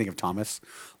 Makes me think of Thomas.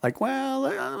 Like, well,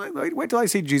 wait till I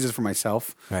see Jesus for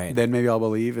myself. Right. Then maybe I'll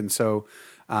believe. And so,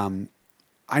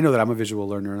 I know that I'm a visual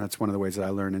learner, and that's one of the ways that I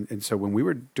learn. And so when we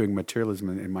were doing materialism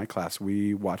in my class,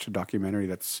 we watched a documentary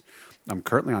that's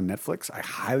currently on Netflix. I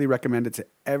highly recommend it to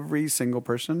every single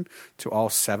person, to all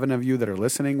 7 of you that are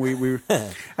listening. We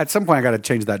at some point, I got to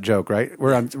change that joke, right?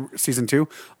 We're on season 2.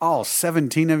 All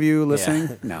 17 of you listening.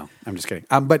 Yeah. No, I'm just kidding.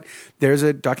 But there's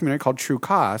a documentary called True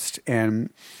Cost, and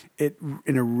it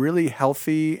in a really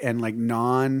healthy and like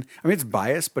it's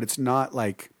biased, but it's not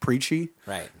like preachy.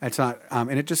 Right. It's not,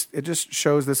 and it just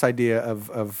shows this idea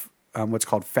of what's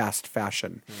called fast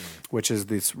fashion, which is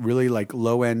this really like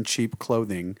low end cheap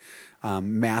clothing,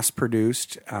 mass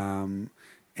produced and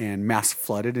mass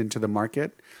flooded into the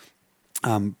market,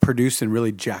 produced in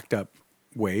really jacked up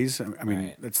ways. I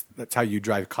mean, that's how you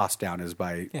drive costs down, is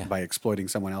by exploiting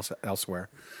someone else elsewhere.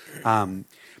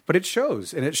 But it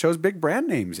shows big brand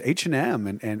names,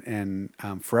 H&M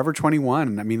and Forever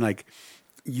 21. I mean, like,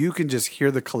 you can just hear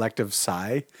the collective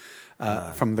sigh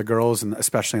from the girls, and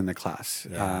especially in the class,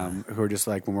 who are just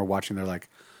like, when we're watching, they're like,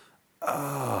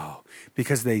 oh,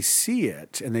 because they see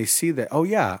it and they see that, oh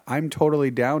yeah, I'm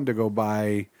totally down to go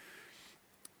buy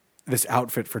this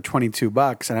outfit for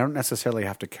 $22, and I don't necessarily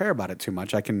have to care about it too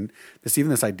much. I can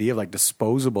this idea of like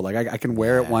disposable, like I can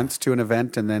wear it once to an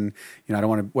event, and then I don't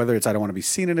want to, whether it's I don't want to be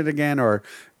seen in it again, or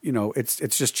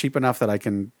it's just cheap enough that I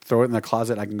can throw it in the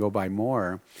closet. I can go buy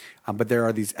more, but there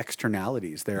are these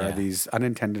externalities. There are these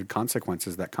unintended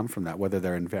consequences that come from that, whether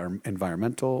they're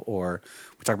environmental, or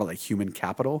we talk about like human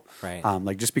capital. Right.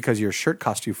 Like, just because your shirt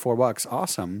cost you $4,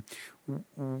 awesome.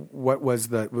 What was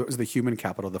the human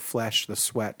capital, the flesh, the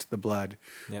sweat, the blood,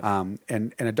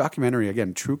 and a documentary,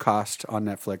 again, True Cost on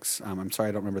Netflix. I'm sorry,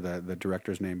 I don't remember the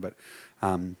director's name, but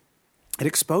it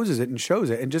exposes it and shows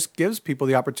it and just gives people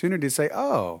the opportunity to say,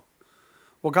 oh,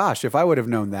 well, gosh, if I would have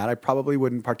known that, I probably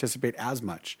wouldn't participate as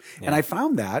much. Yeah. And I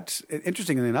found that,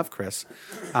 interestingly enough, Chris,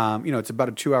 it's about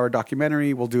a 2-hour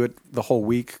documentary. We'll do it the whole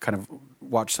week, kind of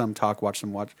watch some, talk, watch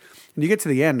some, watch. And you get to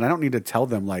the end, and I don't need to tell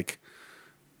them, like,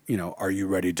 are you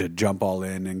ready to jump all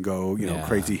in and go,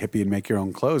 crazy hippie and make your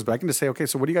own clothes? But I can just say, okay,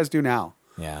 so what do you guys do now?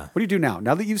 Yeah. What do you do now?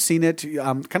 Now that you've seen it,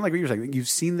 kind of like what you were saying, you've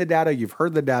seen the data, you've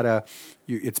heard the data,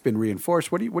 it's been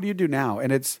reinforced. What do you do now?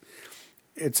 And it's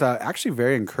actually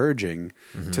very encouraging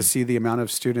to see the amount of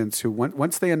students who,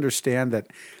 once they understand that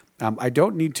I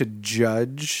don't need to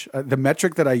judge, the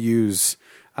metric that I use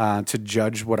to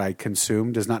judge what I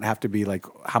consume does not have to be like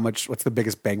what's the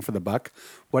biggest bang for the buck?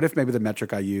 What if maybe the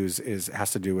metric I use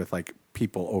has to do with like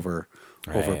people over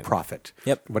profit?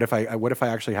 Yep. What if I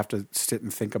actually have to sit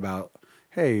and think about,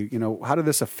 hey, how did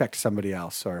this affect somebody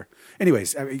else? Or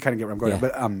anyways, you kind of get where I'm going.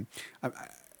 Yeah. But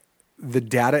the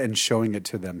data and showing it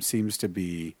to them seems to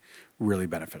be really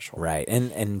beneficial. Right.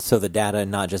 And so the data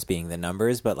not just being the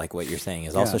numbers, but like what you're saying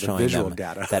is also the showing visual them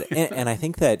data. that, and I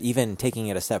think that even taking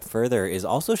it a step further is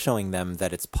also showing them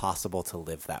that it's possible to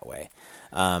live that way.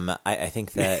 I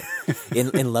think that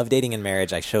in Love, Dating, and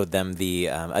Marriage, I showed them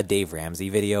a Dave Ramsey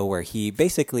video where he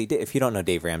basically, if you don't know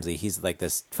Dave Ramsey, he's like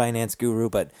this finance guru,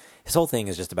 but his whole thing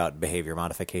is just about behavior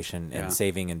modification and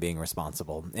saving and being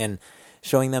responsible. And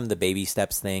showing them the baby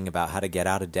steps thing about how to get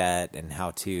out of debt and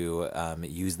how to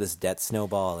use this debt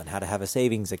snowball and how to have a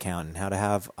savings account and how to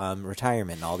have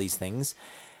retirement and all these things.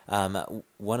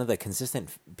 One of the consistent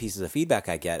pieces of feedback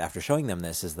I get after showing them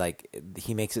this is like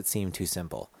he makes it seem too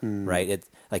simple, right?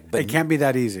 But it can't be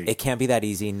that easy. It can't be that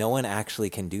easy. No one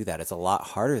actually can do that. It's a lot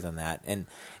harder than that. And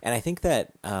I think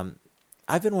that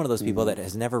I've been one of those people that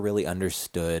has never really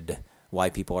understood why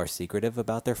people are secretive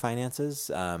about their finances.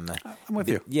 I'm with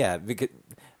you. Yeah, because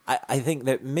I think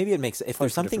that maybe it makes, if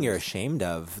there's something you're ashamed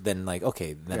of, then like,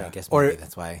 okay, then I guess maybe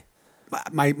that's why.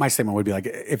 My statement would be like,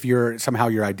 if somehow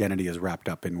your identity is wrapped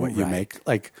up in what you make,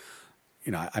 like,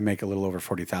 I make a little over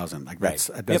 40,000. Like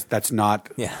that's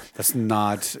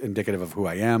not indicative of who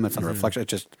I am. That's not a reflection.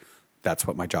 It's just, that's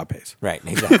what my job pays. Right,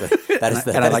 exactly.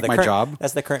 I like my job.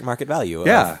 That's the current market value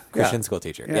of Christian school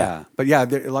teacher. Yeah. But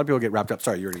a lot of people get wrapped up.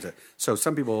 Sorry, you were going to say. So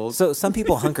some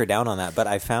people hunker down on that, but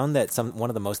I found that one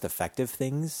of the most effective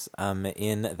things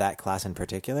in that class in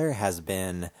particular has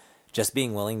been just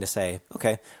being willing to say,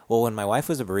 okay, well, when my wife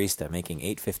was a barista making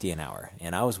 $8.50 an hour,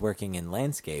 and I was working in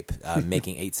landscape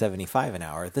making $8.75 an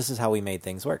hour, this is how we made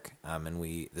things work, and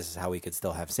this is how we could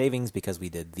still have savings because we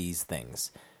did these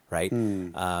things. Right?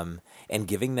 And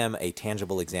giving them a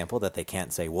tangible example that they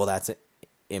can't say, well, that's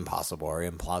impossible or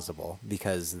implausible,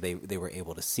 because they were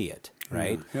able to see it,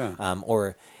 right? Yeah.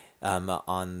 Or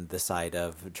on the side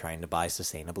of trying to buy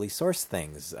sustainably sourced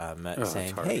things,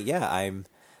 saying, hey, yeah, I'm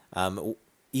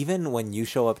even when you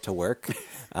show up to work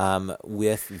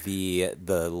with the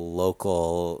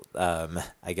local,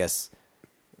 I guess,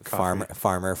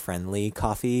 farmer friendly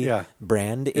coffee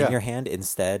brand in your hand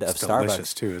instead of Starbucks.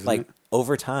 Delicious too, isn't it?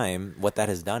 Over time, what that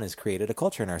has done is created a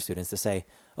culture in our students to say,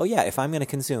 oh yeah, if I'm going to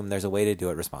consume, there's a way to do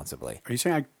it responsibly. Are you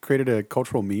saying I created a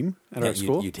cultural meme at our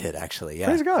school? You did, actually. Yeah.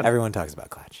 Praise God. Everyone talks about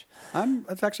Clutch.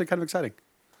 That's actually kind of exciting.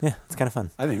 Yeah, it's kind of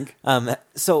fun. I think.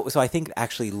 So I think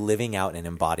actually living out and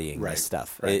embodying this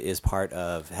stuff is part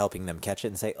of helping them catch it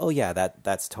and say, oh yeah,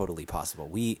 that's totally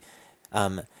possible.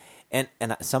 And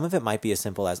some of it might be as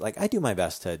simple as, like, I do my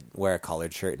best to wear a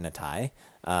collared shirt and a tie,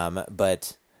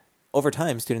 but over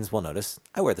time, students will notice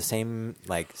I wear the same,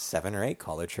 like, 7 or 8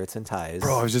 collared shirts and ties.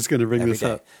 Bro, I was just going to bring this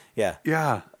up. Yeah.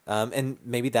 Yeah. And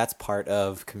maybe that's part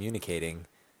of communicating,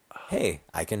 hey,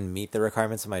 I can meet the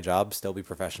requirements of my job, still be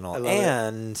professional,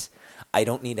 and I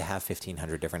don't need to have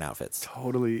 1,500 different outfits.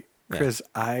 Totally. Chris,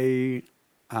 I'm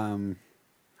going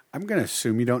to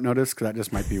assume you don't notice, because that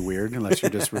just might be weird, unless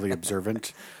you're just really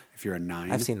observant if you're a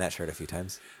 9. I've seen that shirt a few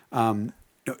times.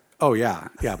 Oh, yeah.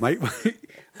 Yeah.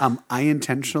 I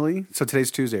intentionally, so today's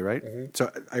Tuesday, right? Mm-hmm.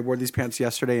 So I wore these pants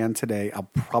yesterday and today. I'll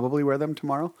probably wear them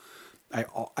tomorrow.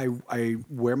 I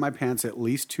wear my pants at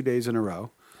least 2 days in a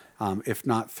row, if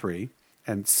not 3.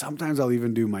 And sometimes I'll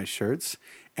even do my shirts.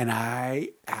 And I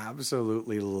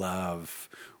absolutely love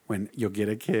when you'll get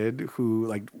a kid who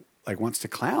like wants to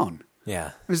clown.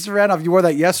 Yeah. Mr. Randolph, you wore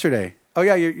that yesterday. Oh,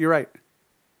 yeah, you're right.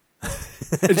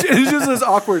 It's just this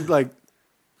awkward, like,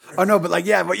 oh, no, but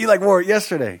but you wore it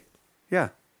yesterday. Yeah.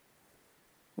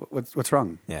 What's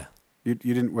wrong? Yeah. You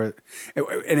didn't wear it.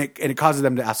 And it causes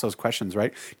them to ask those questions,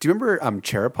 right? Do you remember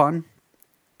Cherapon?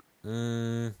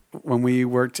 When we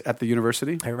worked at the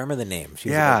university? I remember the name.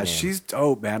 She's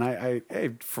dope, man.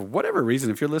 I for whatever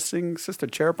reason, if you're listening, Sister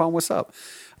Cherapon, what's up?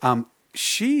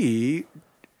 She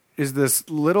is this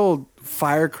little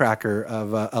firecracker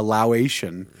of a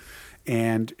Laotian,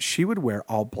 and she would wear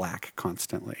all black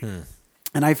constantly.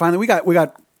 And I finally, we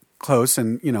got close,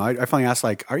 and, I finally asked,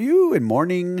 like, are you in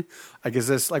mourning? Like, is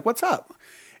this, like, what's up?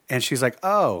 And she's like,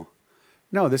 oh,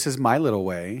 no, this is my little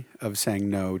way of saying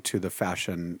no to the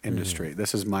fashion industry.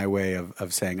 This is my way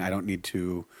of saying I don't need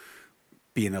to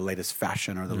be in the latest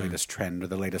fashion or the latest trend or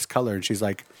the latest color. And she's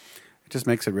like, it just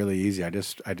makes it really easy. I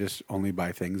just only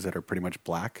buy things that are pretty much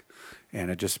black, and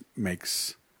it just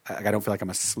makes I don't feel like I'm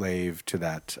a slave to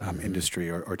that industry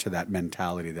or to that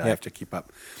mentality that I have to keep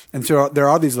up. And so there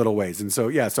are these little ways. And so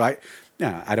I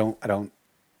don't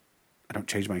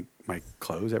change my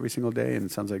clothes every single day. And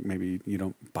it sounds like maybe you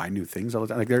don't buy new things all the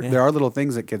time. Like there are little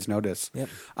things that kids notice. Yep.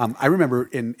 I remember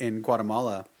in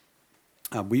Guatemala,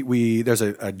 there's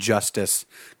a justice,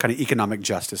 kind of economic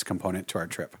justice component to our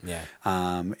trip. Yeah.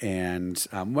 One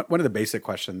of the basic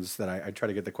questions that I try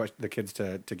to get the kids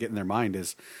to get in their mind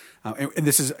is, and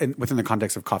this is within the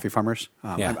context of coffee farmers.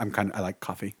 I like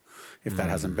coffee, if that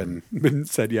hasn't been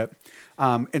said yet.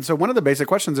 And so one of the basic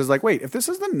questions is like, wait, if this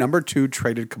is the number 2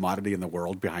 traded commodity in the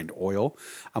world behind oil,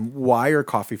 why are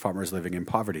coffee farmers living in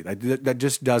poverty? That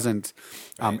just doesn't,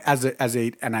 as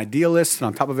an idealist, and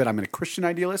on top of it, I'm a Christian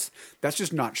idealist. That's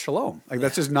just not shalom. Like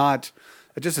that's just not.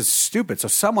 It just is stupid. So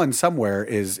someone somewhere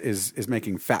is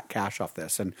making fat cash off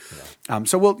this, and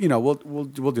so we'll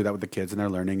do that with the kids, and they're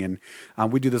learning,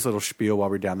 and we do this little spiel while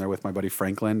we're down there with my buddy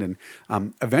Franklin,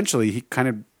 and eventually he kind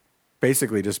of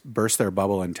basically just bursts their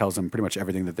bubble and tells them pretty much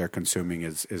everything that they're consuming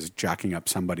is jacking up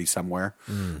somebody somewhere.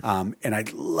 And I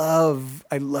love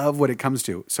what it comes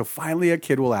to. So finally a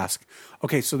kid will ask,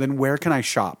 okay, so then where can I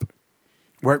shop?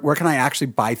 Where can I actually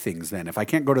buy things then? If I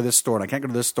can't go to this store and I can't go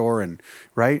to this store and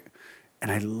right?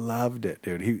 And I loved it,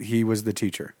 dude. He was the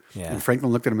teacher. Yeah. And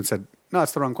Franklin looked at him and said, no,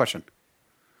 that's the wrong question.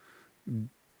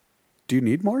 Do you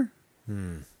need more?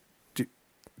 Do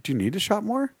you need to shop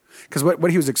more? Because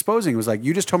what he was exposing was like,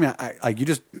 you just told me, you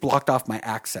just blocked off my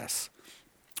access,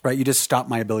 right? You just stopped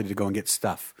my ability to go and get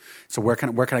stuff. So where can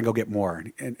I go get more?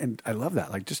 And I love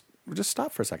that. Like, just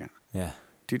stop for a second. Yeah.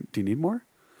 Do you need more?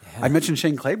 Yeah. I mentioned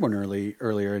Shane Claiborne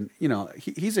earlier, and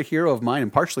he's a hero of mine,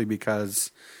 and partially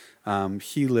because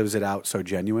he lives it out so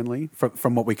genuinely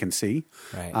from what we can see.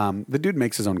 Right. The dude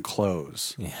makes his own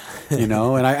clothes. Yeah. And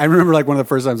I remember like one of the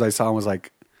first times I saw him was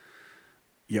like,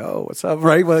 yo, what's up,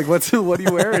 right? Like, what are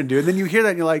you wearing, dude? And then you hear that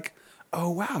and you're like,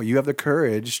 oh, wow, you have the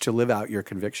courage to live out your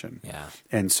conviction. Yeah.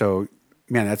 And so,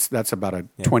 man, that's about a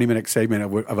 20-minute segment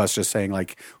of us just saying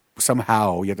like,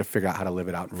 somehow you have to figure out how to live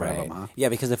it out in front of them, huh? Yeah,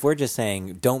 because if we're just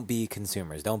saying, don't be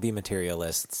consumers, don't be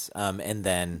materialists, and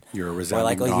then you're a we're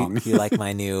resounding like, wrong. do you like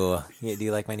my new? Do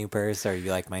you like my new purse, or you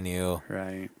like my new?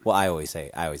 Right. Well, I always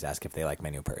ask if they like my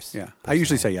new purse. Yeah, I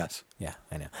usually say yes. Yeah,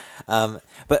 I know.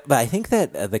 But I think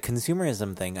that the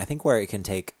consumerism thing, I think where it can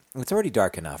take, it's already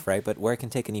dark enough, right? But where it can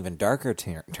take an even darker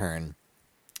turn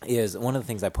is one of the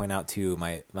things I point out to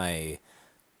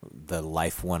the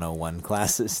Life 101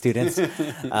 class students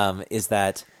is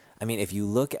that, I mean, if you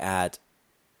look at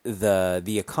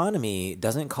the economy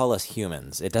doesn't call us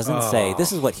humans. It doesn't say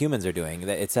this is what humans are doing.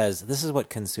 It says this is what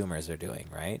consumers are doing,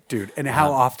 right? Dude, and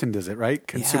how often does it, right?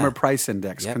 Consumer price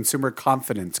index, consumer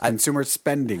confidence, consumer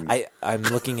spending. I'm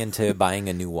looking into buying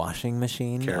a new washing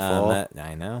machine. Careful.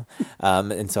 I know.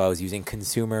 And so I was using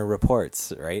Consumer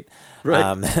Reports, right?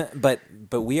 Right.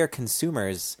 But we are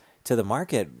consumers to the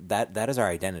market. That is our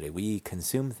identity. We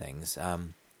consume things.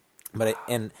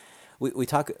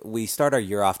 We start our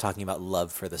year off talking about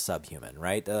love for the subhuman,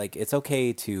 right? Like, it's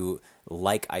okay to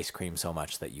like ice cream so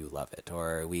much that you love it,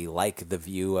 or we like the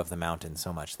view of the mountain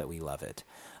so much that we love it.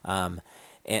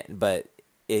 But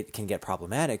it can get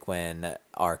problematic when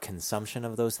our consumption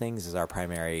of those things is our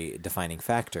primary defining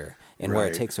factor. And where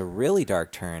it takes a really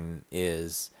dark turn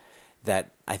is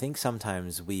that I think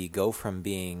sometimes we go from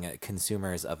being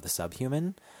consumers of the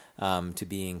subhuman to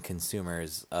being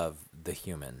consumers of the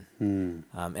human. And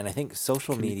I think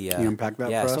social media... Can you unpack that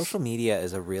for us? Social media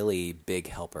is a really big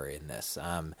helper in this.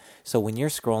 So when you're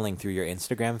scrolling through your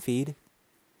Instagram feed,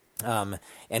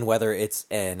 and whether it's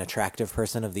an attractive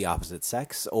person of the opposite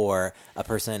sex or a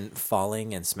person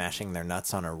falling and smashing their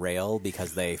nuts on a rail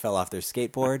because they fell off their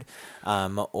skateboard,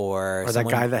 or that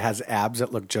guy that has abs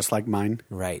that look just like mine.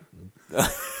 Right.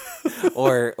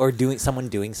 or someone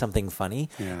doing something funny.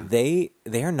 Yeah. They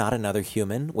are not another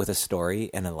human with a story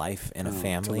and a life and a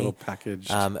family. It's a little packaged.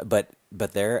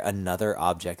 But they're another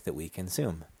object that we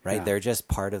consume, right? Yeah. They're just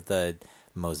part of the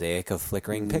mosaic of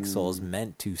flickering pixels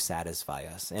meant to satisfy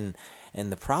us. And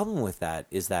the problem with that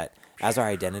is that as our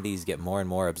identities get more and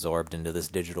more absorbed into this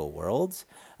digital world,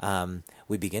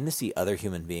 we begin to see other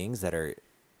human beings that are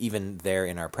even there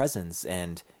in our presence.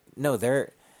 And no,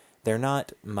 they're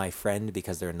not my friend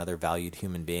because they're another valued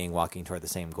human being walking toward the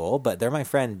same goal, but they're my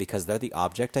friend because they're the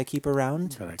object I keep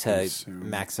around to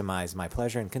maximize my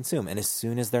pleasure and consume. And as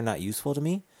soon as they're not useful to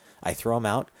me, I throw them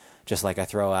out, just like I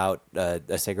throw out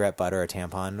a cigarette butt or a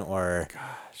tampon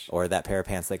or that pair of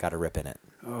pants that got a rip in it.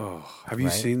 Oh, have you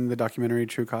seen the documentary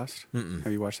True Cost? Mm-mm.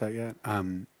 Have you watched that yet?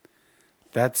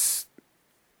 That's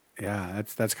kind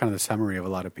of the summary of a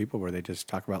lot of people, where they just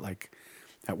talk about, like,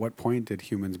 at what point did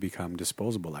humans become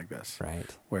disposable like this?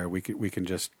 Right. Where we can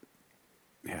just,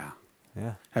 Yeah.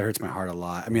 That hurts my heart a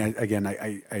lot. I mean,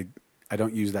 I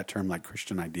don't use that term like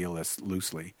Christian idealist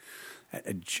loosely.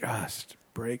 It just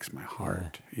breaks my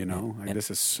heart. You know, like,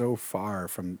 this is so far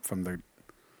from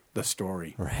the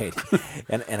story. Right.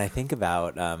 and I think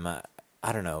about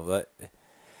I don't know, but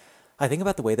I think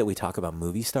about the way that we talk about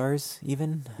movie stars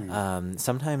even.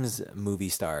 Sometimes movie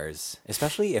stars,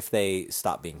 especially if they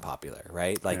stop being popular,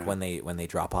 right? Like when they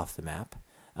drop off the map.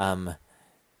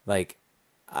 Like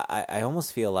I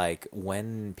almost feel like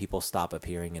when people stop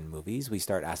appearing in movies, we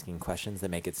start asking questions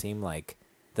that make it seem like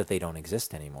that they don't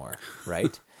exist anymore,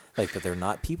 right? Like that they're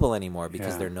not people anymore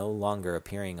because they're no longer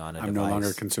appearing on a device. I'm no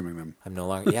longer consuming them. I'm no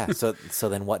longer, So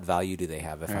then what value do they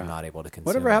have if I'm not able to consume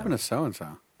Whatever them? happened to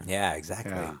so-and-so? Yeah,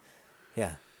 exactly.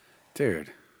 Yeah.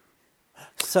 Dude.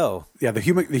 So. Yeah, the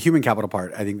human capital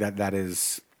part, I think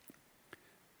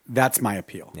that's my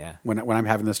appeal. Yeah. When I'm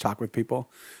having this talk with people.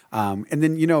 And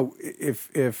then, you know,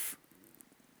 if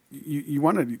you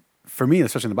want to, for me,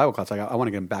 especially in the Bible class, I want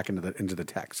to get them back into the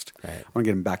text. Right. I want to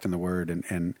get them back in the Word.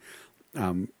 And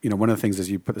you know, one of the things is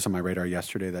you put this on my radar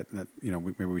yesterday that you know,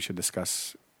 maybe we should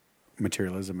discuss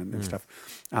materialism and stuff.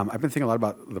 I've been thinking a lot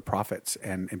about the prophets,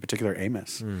 and in particular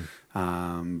Amos.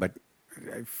 But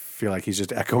I feel like he's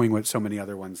just echoing what so many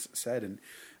other ones said.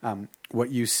 And what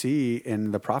you see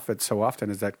in the prophets so often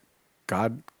is that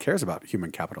God cares about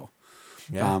human capital.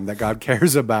 Yeah. That God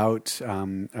cares about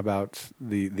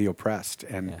the oppressed.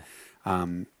 And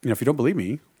you know, if you don't believe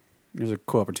me, here's a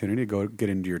cool opportunity to go get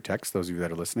into your text. Those of you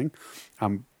that are listening,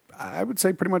 I would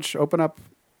say pretty much open up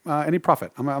any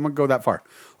prophet. I'm gonna go that far.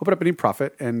 Open up any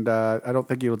prophet, and I don't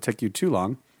think it'll take you too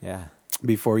long. Yeah.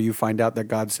 Before you find out that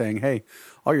God's saying, hey,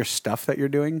 all your stuff that you're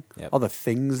doing, all the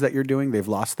things that you're doing, they've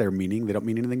lost their meaning. They don't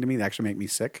mean anything to me. They actually make me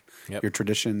sick. Yep. Your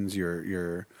traditions,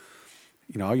 your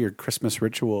you know, all your Christmas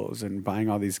rituals and buying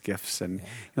all these gifts, and you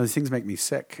know, these things make me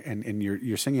sick. And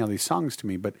you're singing all these songs to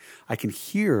me, but I can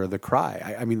hear the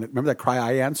cry. I mean, remember that cry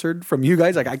I answered from you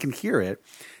guys? Like, I can hear it,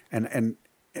 and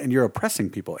you're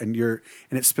oppressing people, and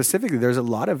it's specifically, there's a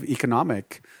lot of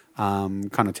economic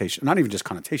connotation, not even just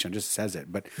connotation, just says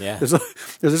it, but there's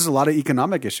just a lot of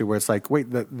economic issue where it's like,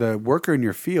 wait, the worker in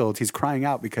your field, he's crying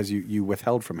out because you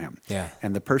withheld from him. Yeah.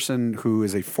 And the person who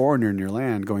is a foreigner in your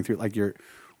land going through, like,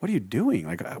 what are you doing?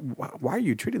 Like, why are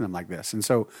you treating them like this? And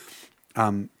so,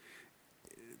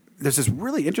 there's this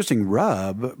really interesting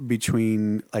rub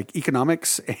between, like,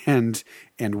 economics and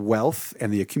wealth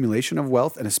and the accumulation of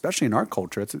wealth, and especially in our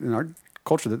culture. It's in our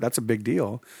culture that's a big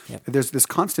deal. Yep. There's this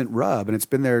constant rub, and it's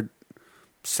been there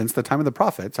since the time of the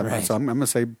prophets. Right. So I'm going to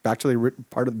say back to the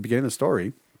part of the beginning of the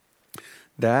story,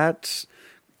 that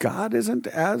God isn't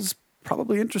as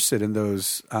probably interested in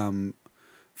those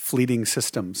fleeting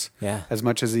systems as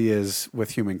much as he is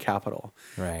with human capital.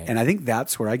 Right. And I think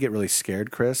that's where I get really scared,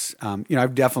 Chris. You know,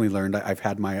 I've definitely learned, I've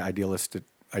had my idealist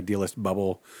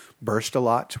bubble burst a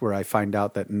lot, where I find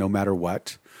out that no matter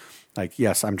what, like,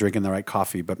 yes, I'm drinking the right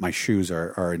coffee, but my shoes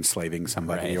are enslaving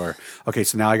somebody. Right. Or, okay,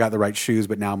 so now I got the right shoes,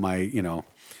 but now my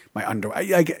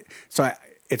underwear.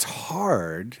 It's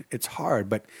hard. It's hard,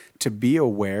 but to be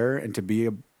aware and to be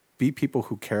people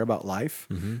who care about life,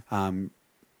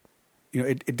 you know,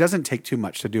 it doesn't take too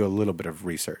much to do a little bit of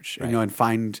research, you know, and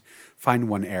find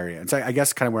one area. And so I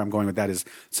guess kind of where I'm going with that is,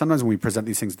 sometimes when we present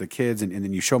these things to the kids and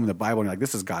then you show them the Bible and you're like,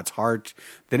 this is God's heart,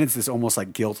 then it's this almost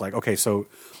like guilt, like, okay, so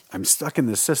I'm stuck in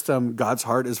this system. God's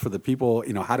heart is for the people.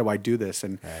 You know, how do I do this?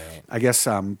 And I guess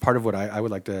part of what I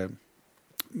would like to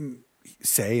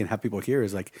say and have people hear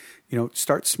is, like, you know,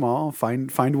 start small,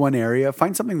 find one area,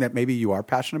 find something that maybe you are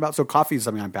passionate about. So coffee is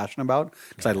something I'm passionate about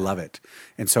because I love it.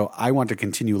 And so I want to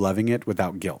continue loving it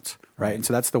without guilt. Right. And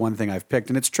so that's the one thing I've picked,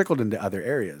 and it's trickled into other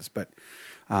areas. But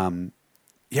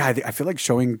I feel like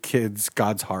showing kids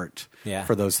God's heart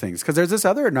for those things, because there's this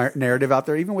other narrative out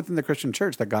there, even within the Christian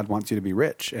church, that God wants you to be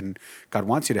rich and God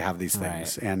wants you to have these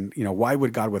things. Right. And, you know, why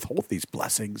would God withhold these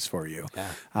blessings for you?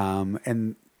 Yeah.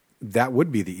 And that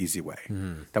would be the easy way.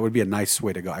 That would be a nice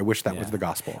way to go. I wish that was the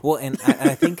gospel. Well, and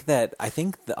I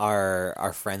think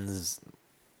our friends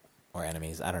or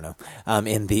enemies, I don't know,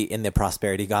 in the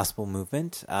prosperity gospel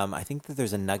movement, I think that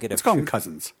there's a nugget of Let's call them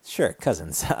cousins. Sure,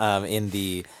 cousins. In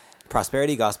the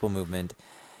prosperity gospel movement,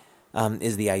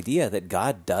 is the idea that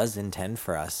God does intend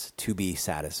for us to be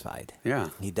satisfied. Yeah.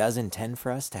 He does intend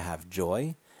for us to have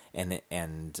joy and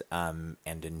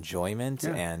enjoyment,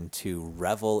 Yeah. and to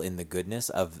revel in the goodness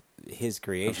of His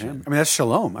creation. I mean, that's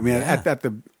shalom. I mean, Yeah. at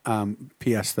the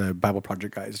PS, the Bible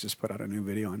Project guys just put out a new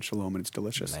video on shalom, and it's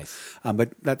delicious. Nice.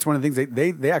 But that's one of the things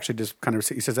they actually just kind of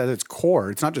say, he says at its core,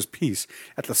 it's not just peace.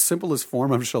 At the simplest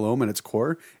form of shalom, at its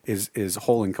core is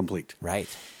whole and complete. Right.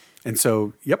 And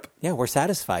so, yep. Yeah, we're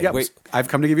satisfied. Yep. I've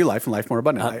come to give you life and life more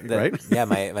abundant, right? Yeah,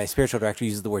 my spiritual director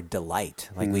uses the word delight.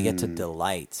 Like we get to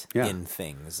delight Yeah. in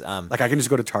things. Like I can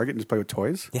just go to Target and just play with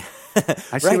toys. Yeah.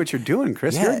 I see Right. what you're doing,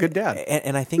 Chris. Yeah, You're a good dad.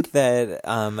 And I think that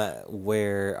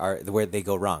where they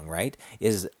go wrong, right,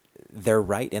 is they're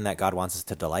right in that God wants us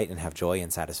to delight and have joy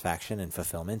and satisfaction and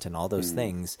fulfillment and all those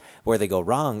things. Where they go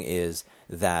wrong is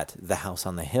that the house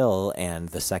on the hill and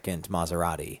the second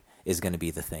Maserati is going to be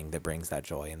the thing that brings that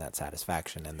joy and that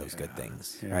satisfaction and those good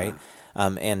things, right?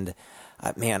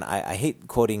 Man, I hate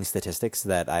quoting statistics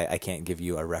that I can't give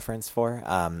you a reference for,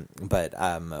 but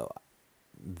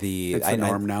It's the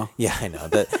norm now. Yeah, I know.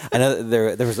 I know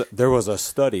there was a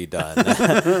study done,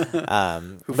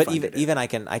 but even I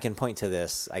can point to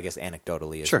this, I guess,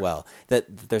 anecdotally as Sure. well.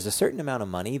 That there's a certain amount of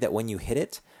money that when you hit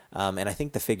it, and I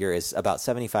think the figure is about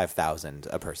 $75,000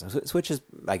 a person, which is,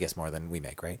 I guess, more than we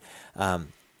make, right?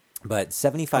 But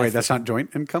 75. Wait, that's not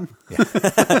joint income?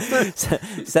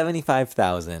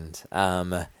 75,000.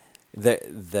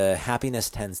 The happiness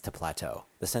tends to plateau.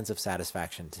 The sense of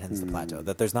satisfaction tends to plateau.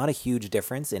 That there's not a huge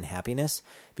difference in happiness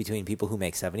between people who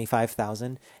make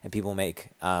 75,000 and people who make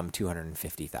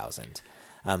 250,000.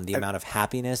 The amount of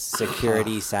happiness,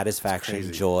 security,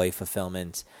 satisfaction, joy,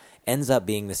 fulfillment ends up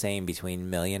being the same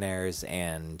between millionaires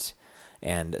and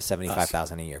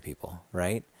 75,000 a year people,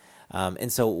 right?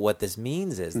 And so what this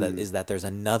means is that there's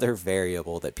another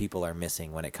variable that people are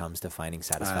missing when it comes to finding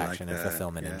satisfaction and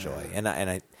fulfillment and joy.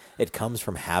 And it comes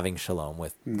from having shalom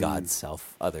with God,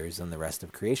 self, others, and the rest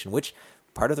of creation, which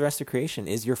part of the rest of creation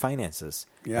is your finances.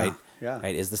 Yeah, Right? yeah.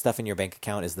 Right? Is the stuff in your bank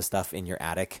account, is the stuff in your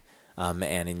attic,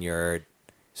 and in your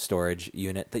storage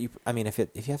unit that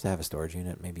if you have to have a storage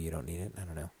unit, maybe you don't need it. I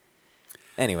don't know.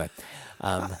 Anyway.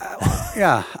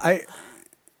 Yeah.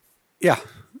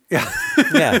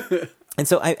 Yeah. And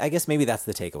so I guess maybe that's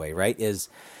the takeaway, right? Is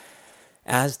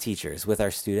as teachers with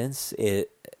our students,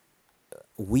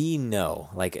 we know,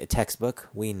 like a textbook,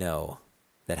 we know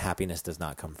that happiness does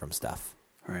not come from stuff.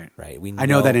 Right. Right. I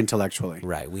know that intellectually.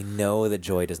 Right. We know that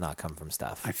joy does not come from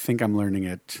stuff. I think I'm learning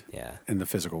it Yeah. in the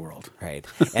physical world. Right.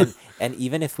 And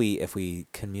even if we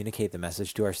communicate the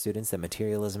message to our students that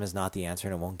materialism is not the answer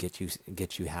and it won't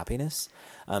get you happiness,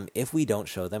 if we don't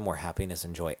show them where happiness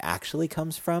and joy actually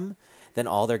comes from, then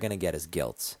all they're going to get is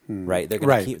guilt. Right. They're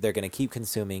going to keep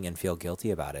consuming and feel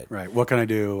guilty about it. Right. What can I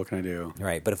do? What can I do?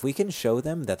 Right. But if we can show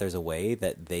them that there's a way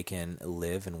that they can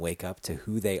live and wake up to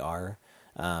who they are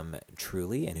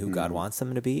truly and who God wants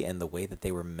them to be and the way that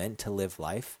they were meant to live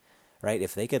life, right?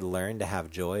 If they could learn to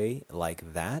have joy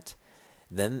like that,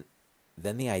 then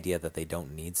the idea that they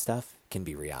don't need stuff can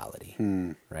be reality,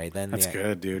 right? Then That's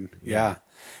good, dude. Yeah.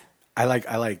 I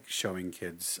like showing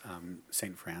kids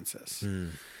St. Francis.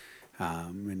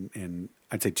 And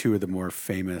I'd say two of the more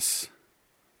famous,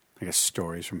 I guess,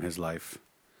 stories from his life.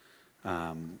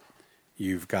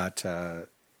 You've got...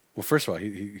 well, first of all,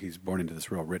 he's born into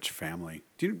this real rich family.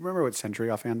 Do you remember what century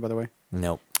offhand, by the way?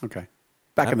 Nope. Okay.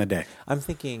 Back in the day. I'm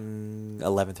thinking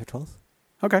 11th or 12th.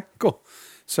 Okay, cool.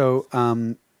 So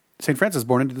St. Francis is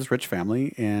born into this rich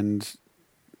family and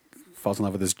falls in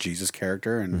love with this Jesus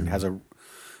character and has a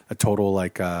total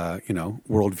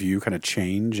worldview kind of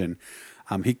change. And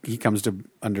he comes to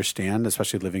understand,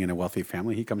 especially living in a wealthy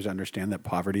family, he comes to understand that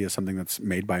poverty is something that's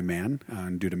made by man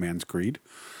due to man's greed.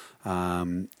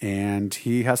 And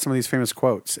he has some of these famous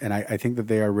quotes, and I think that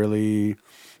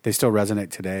they still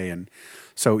resonate today. And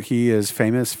so he is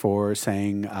famous for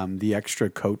saying, the extra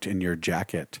coat in your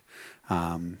jacket.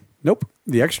 Nope.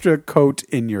 The extra coat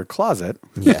in your closet.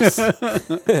 Yes.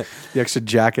 The extra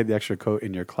jacket, the extra coat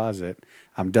in your closet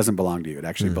doesn't belong to you. It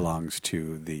actually belongs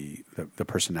to the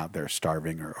person out there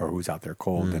starving or who's out there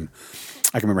cold. And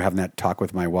I can remember having that talk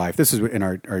with my wife. This is in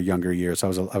our younger years. I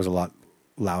was a lot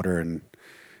louder and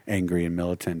angry and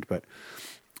militant, but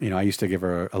I used to give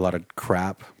her a lot of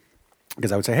crap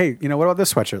because I would say, hey, what about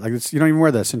this sweatshirt? Like, you don't even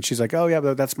wear this. And she's like, oh yeah,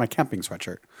 but that's my camping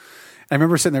sweatshirt. And I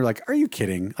remember sitting there like, are you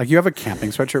kidding? Like, you have a camping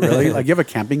sweatshirt, really? Like, you have a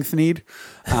camping thneed?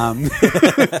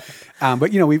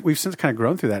 But we've since kind of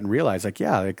grown through that and realized like,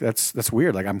 yeah, like that's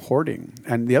weird. Like, I'm hoarding.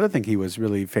 And the other thing he was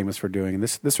really famous for doing, and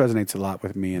this resonates a lot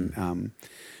with me, and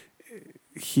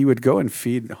he would go and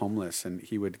feed the homeless, and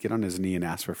he would get on his knee and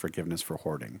ask for forgiveness for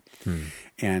hoarding.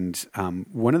 And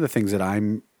one of the things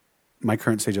that my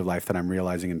current stage of life that I'm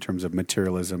realizing in terms of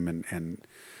materialism and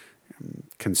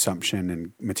consumption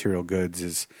and material goods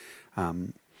is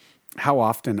how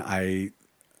often I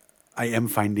am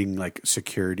finding like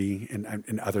security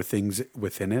and other things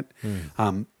within it.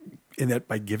 In that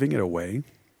by giving it away,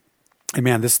 and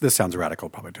man, this sounds radical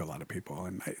probably to a lot of people,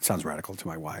 and it sounds radical to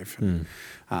my wife. And,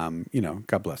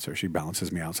 God bless her. She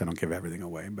balances me out, so I don't give everything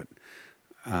away. But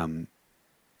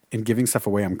in giving stuff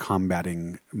away, I'm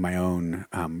combating my own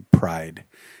pride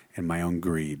and my own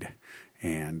greed.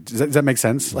 And does that make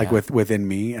sense? Like within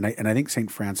me, and I think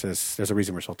St. Francis. There's a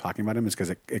reason we're still talking about him is because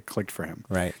it clicked for him.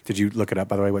 Right? Did you look it up,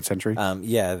 by the way? What century?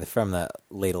 Yeah, from the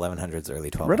late 1100s, early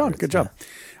 1200s. Right on. Good job.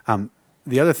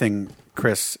 The other thing,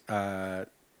 Chris, back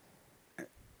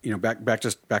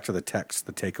to the text,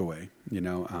 the takeaway.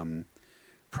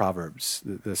 Proverbs.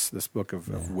 This book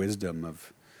of wisdom.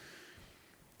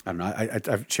 I don't know.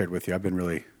 I've shared with you. I've been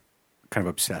really kind of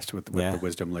obsessed with the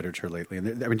wisdom literature lately.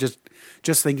 And I mean,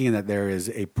 just thinking that there is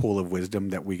a pool of wisdom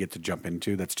that we get to jump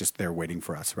into that's just there waiting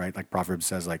for us, right? Like Proverbs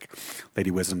says, like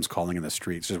Lady Wisdom's calling in the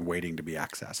streets, just waiting to be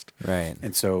accessed. Right.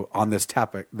 And so on this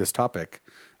topic, there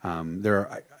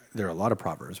are a lot of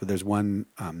Proverbs, but there's one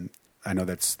I know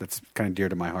that's kind of dear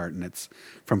to my heart, and it's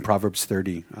from Proverbs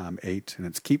 30:8, and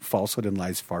it's keep falsehood and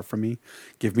lies far from me.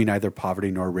 Give me neither poverty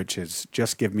nor riches.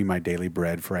 Just give me my daily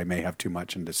bread, for I may have too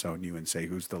much and disown you and say,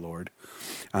 who's the Lord?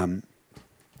 The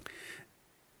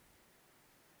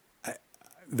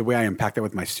way I unpack that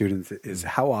with my students is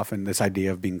how often this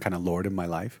idea of being kind of Lord in my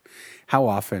life, how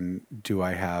often do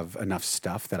I have enough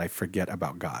stuff that I forget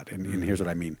about God? And here's what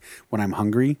I mean. When I'm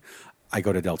hungry, I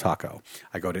go to Del Taco.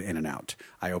 I go to In-N-Out.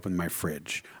 I open my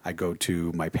fridge. I go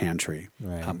to my pantry.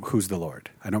 Right. Who's the Lord?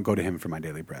 I don't go to him for my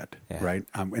daily bread, right?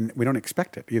 And we don't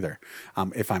expect it either.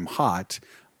 If I'm hot,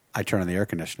 I turn on the air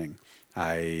conditioning.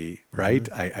 I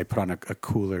put on a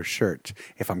cooler shirt.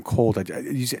 If I'm cold, I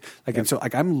use it. And so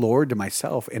I'm Lord to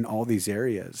myself in all these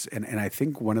areas. And I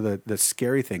think one of the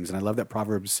scary things, and I love that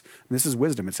Proverbs, and this is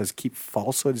wisdom, it says, keep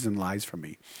falsehoods and lies from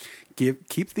me.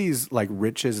 Keep these like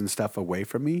riches and stuff away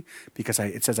from me, because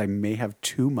it says I may have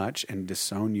too much and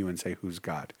disown you and say, who's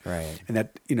God? Right. And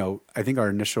that, I think our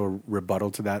initial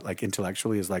rebuttal to that, like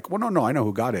intellectually, is like, well, no, I know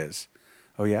who God is.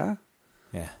 Oh yeah?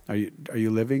 Yeah. Are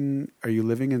you living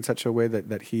in such a way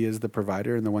that he is the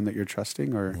provider and the one that you're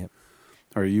trusting, or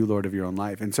are you Lord of your own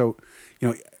life? And so,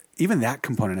 even that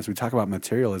component, as we talk about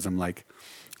materialism, like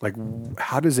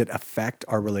how does it affect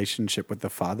our relationship with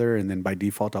the Father, and then by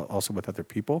default also with other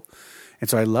people? And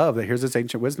so I love that here's this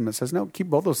ancient wisdom that says, no, keep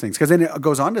both those things. Because then it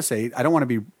goes on to say, I don't want to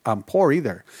be poor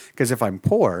either. Because if I'm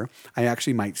poor, I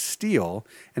actually might steal.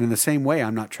 And in the same way,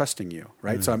 I'm not trusting you,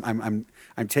 right? So I'm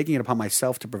taking it upon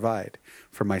myself to provide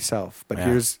for myself. But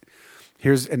here's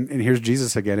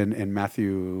Jesus again in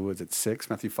Matthew, was it 6,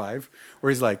 Matthew 5,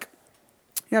 where he's like,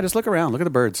 yeah, just look around. Look at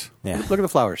the birds. Yeah. Look at the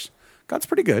flowers. God's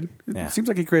pretty good. It seems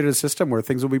like he created a system where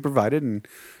things will be provided and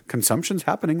consumption's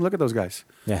happening. Look at those guys.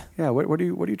 Yeah. Yeah. What are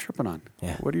you tripping on?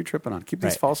 Yeah. What are you tripping on? Keep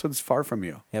these falsehoods far from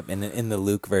you. Yep. And in the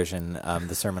Luke version,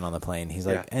 the Sermon on the Plain, he's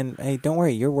like, and hey, don't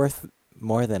worry, you're worth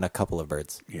more than a couple of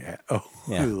birds. Yeah. Oh,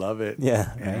 I love it.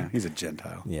 Yeah. Yeah. Right? He's a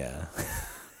Gentile. Yeah.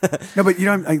 No, but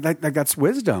like that's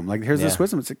wisdom. Like here's this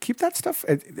wisdom. It's like, keep that stuff.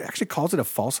 It actually calls it a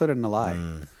falsehood and a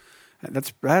lie.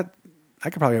 That's that. We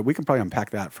can probably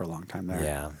unpack that for a long time there.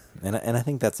 Yeah, and I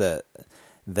think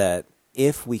that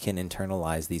if we can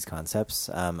internalize these concepts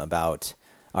about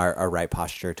our right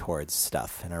posture towards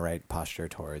stuff and our right posture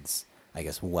towards, I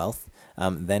guess, wealth,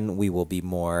 then we will be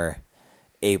more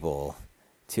able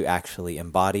to actually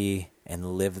embody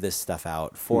and live this stuff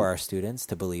out for our students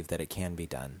to believe that it can be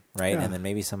done, right? Yeah. And then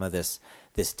maybe some of this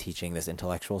teaching, this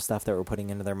intellectual stuff that we're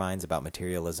putting into their minds about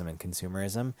materialism and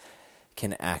consumerism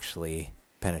can actually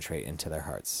penetrate into their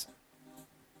hearts.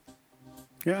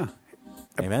 Yeah.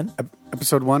 Amen.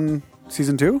 Episode 1,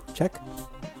 season 2? Check.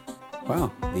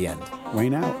 Wow. The end.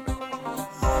 Wayne out.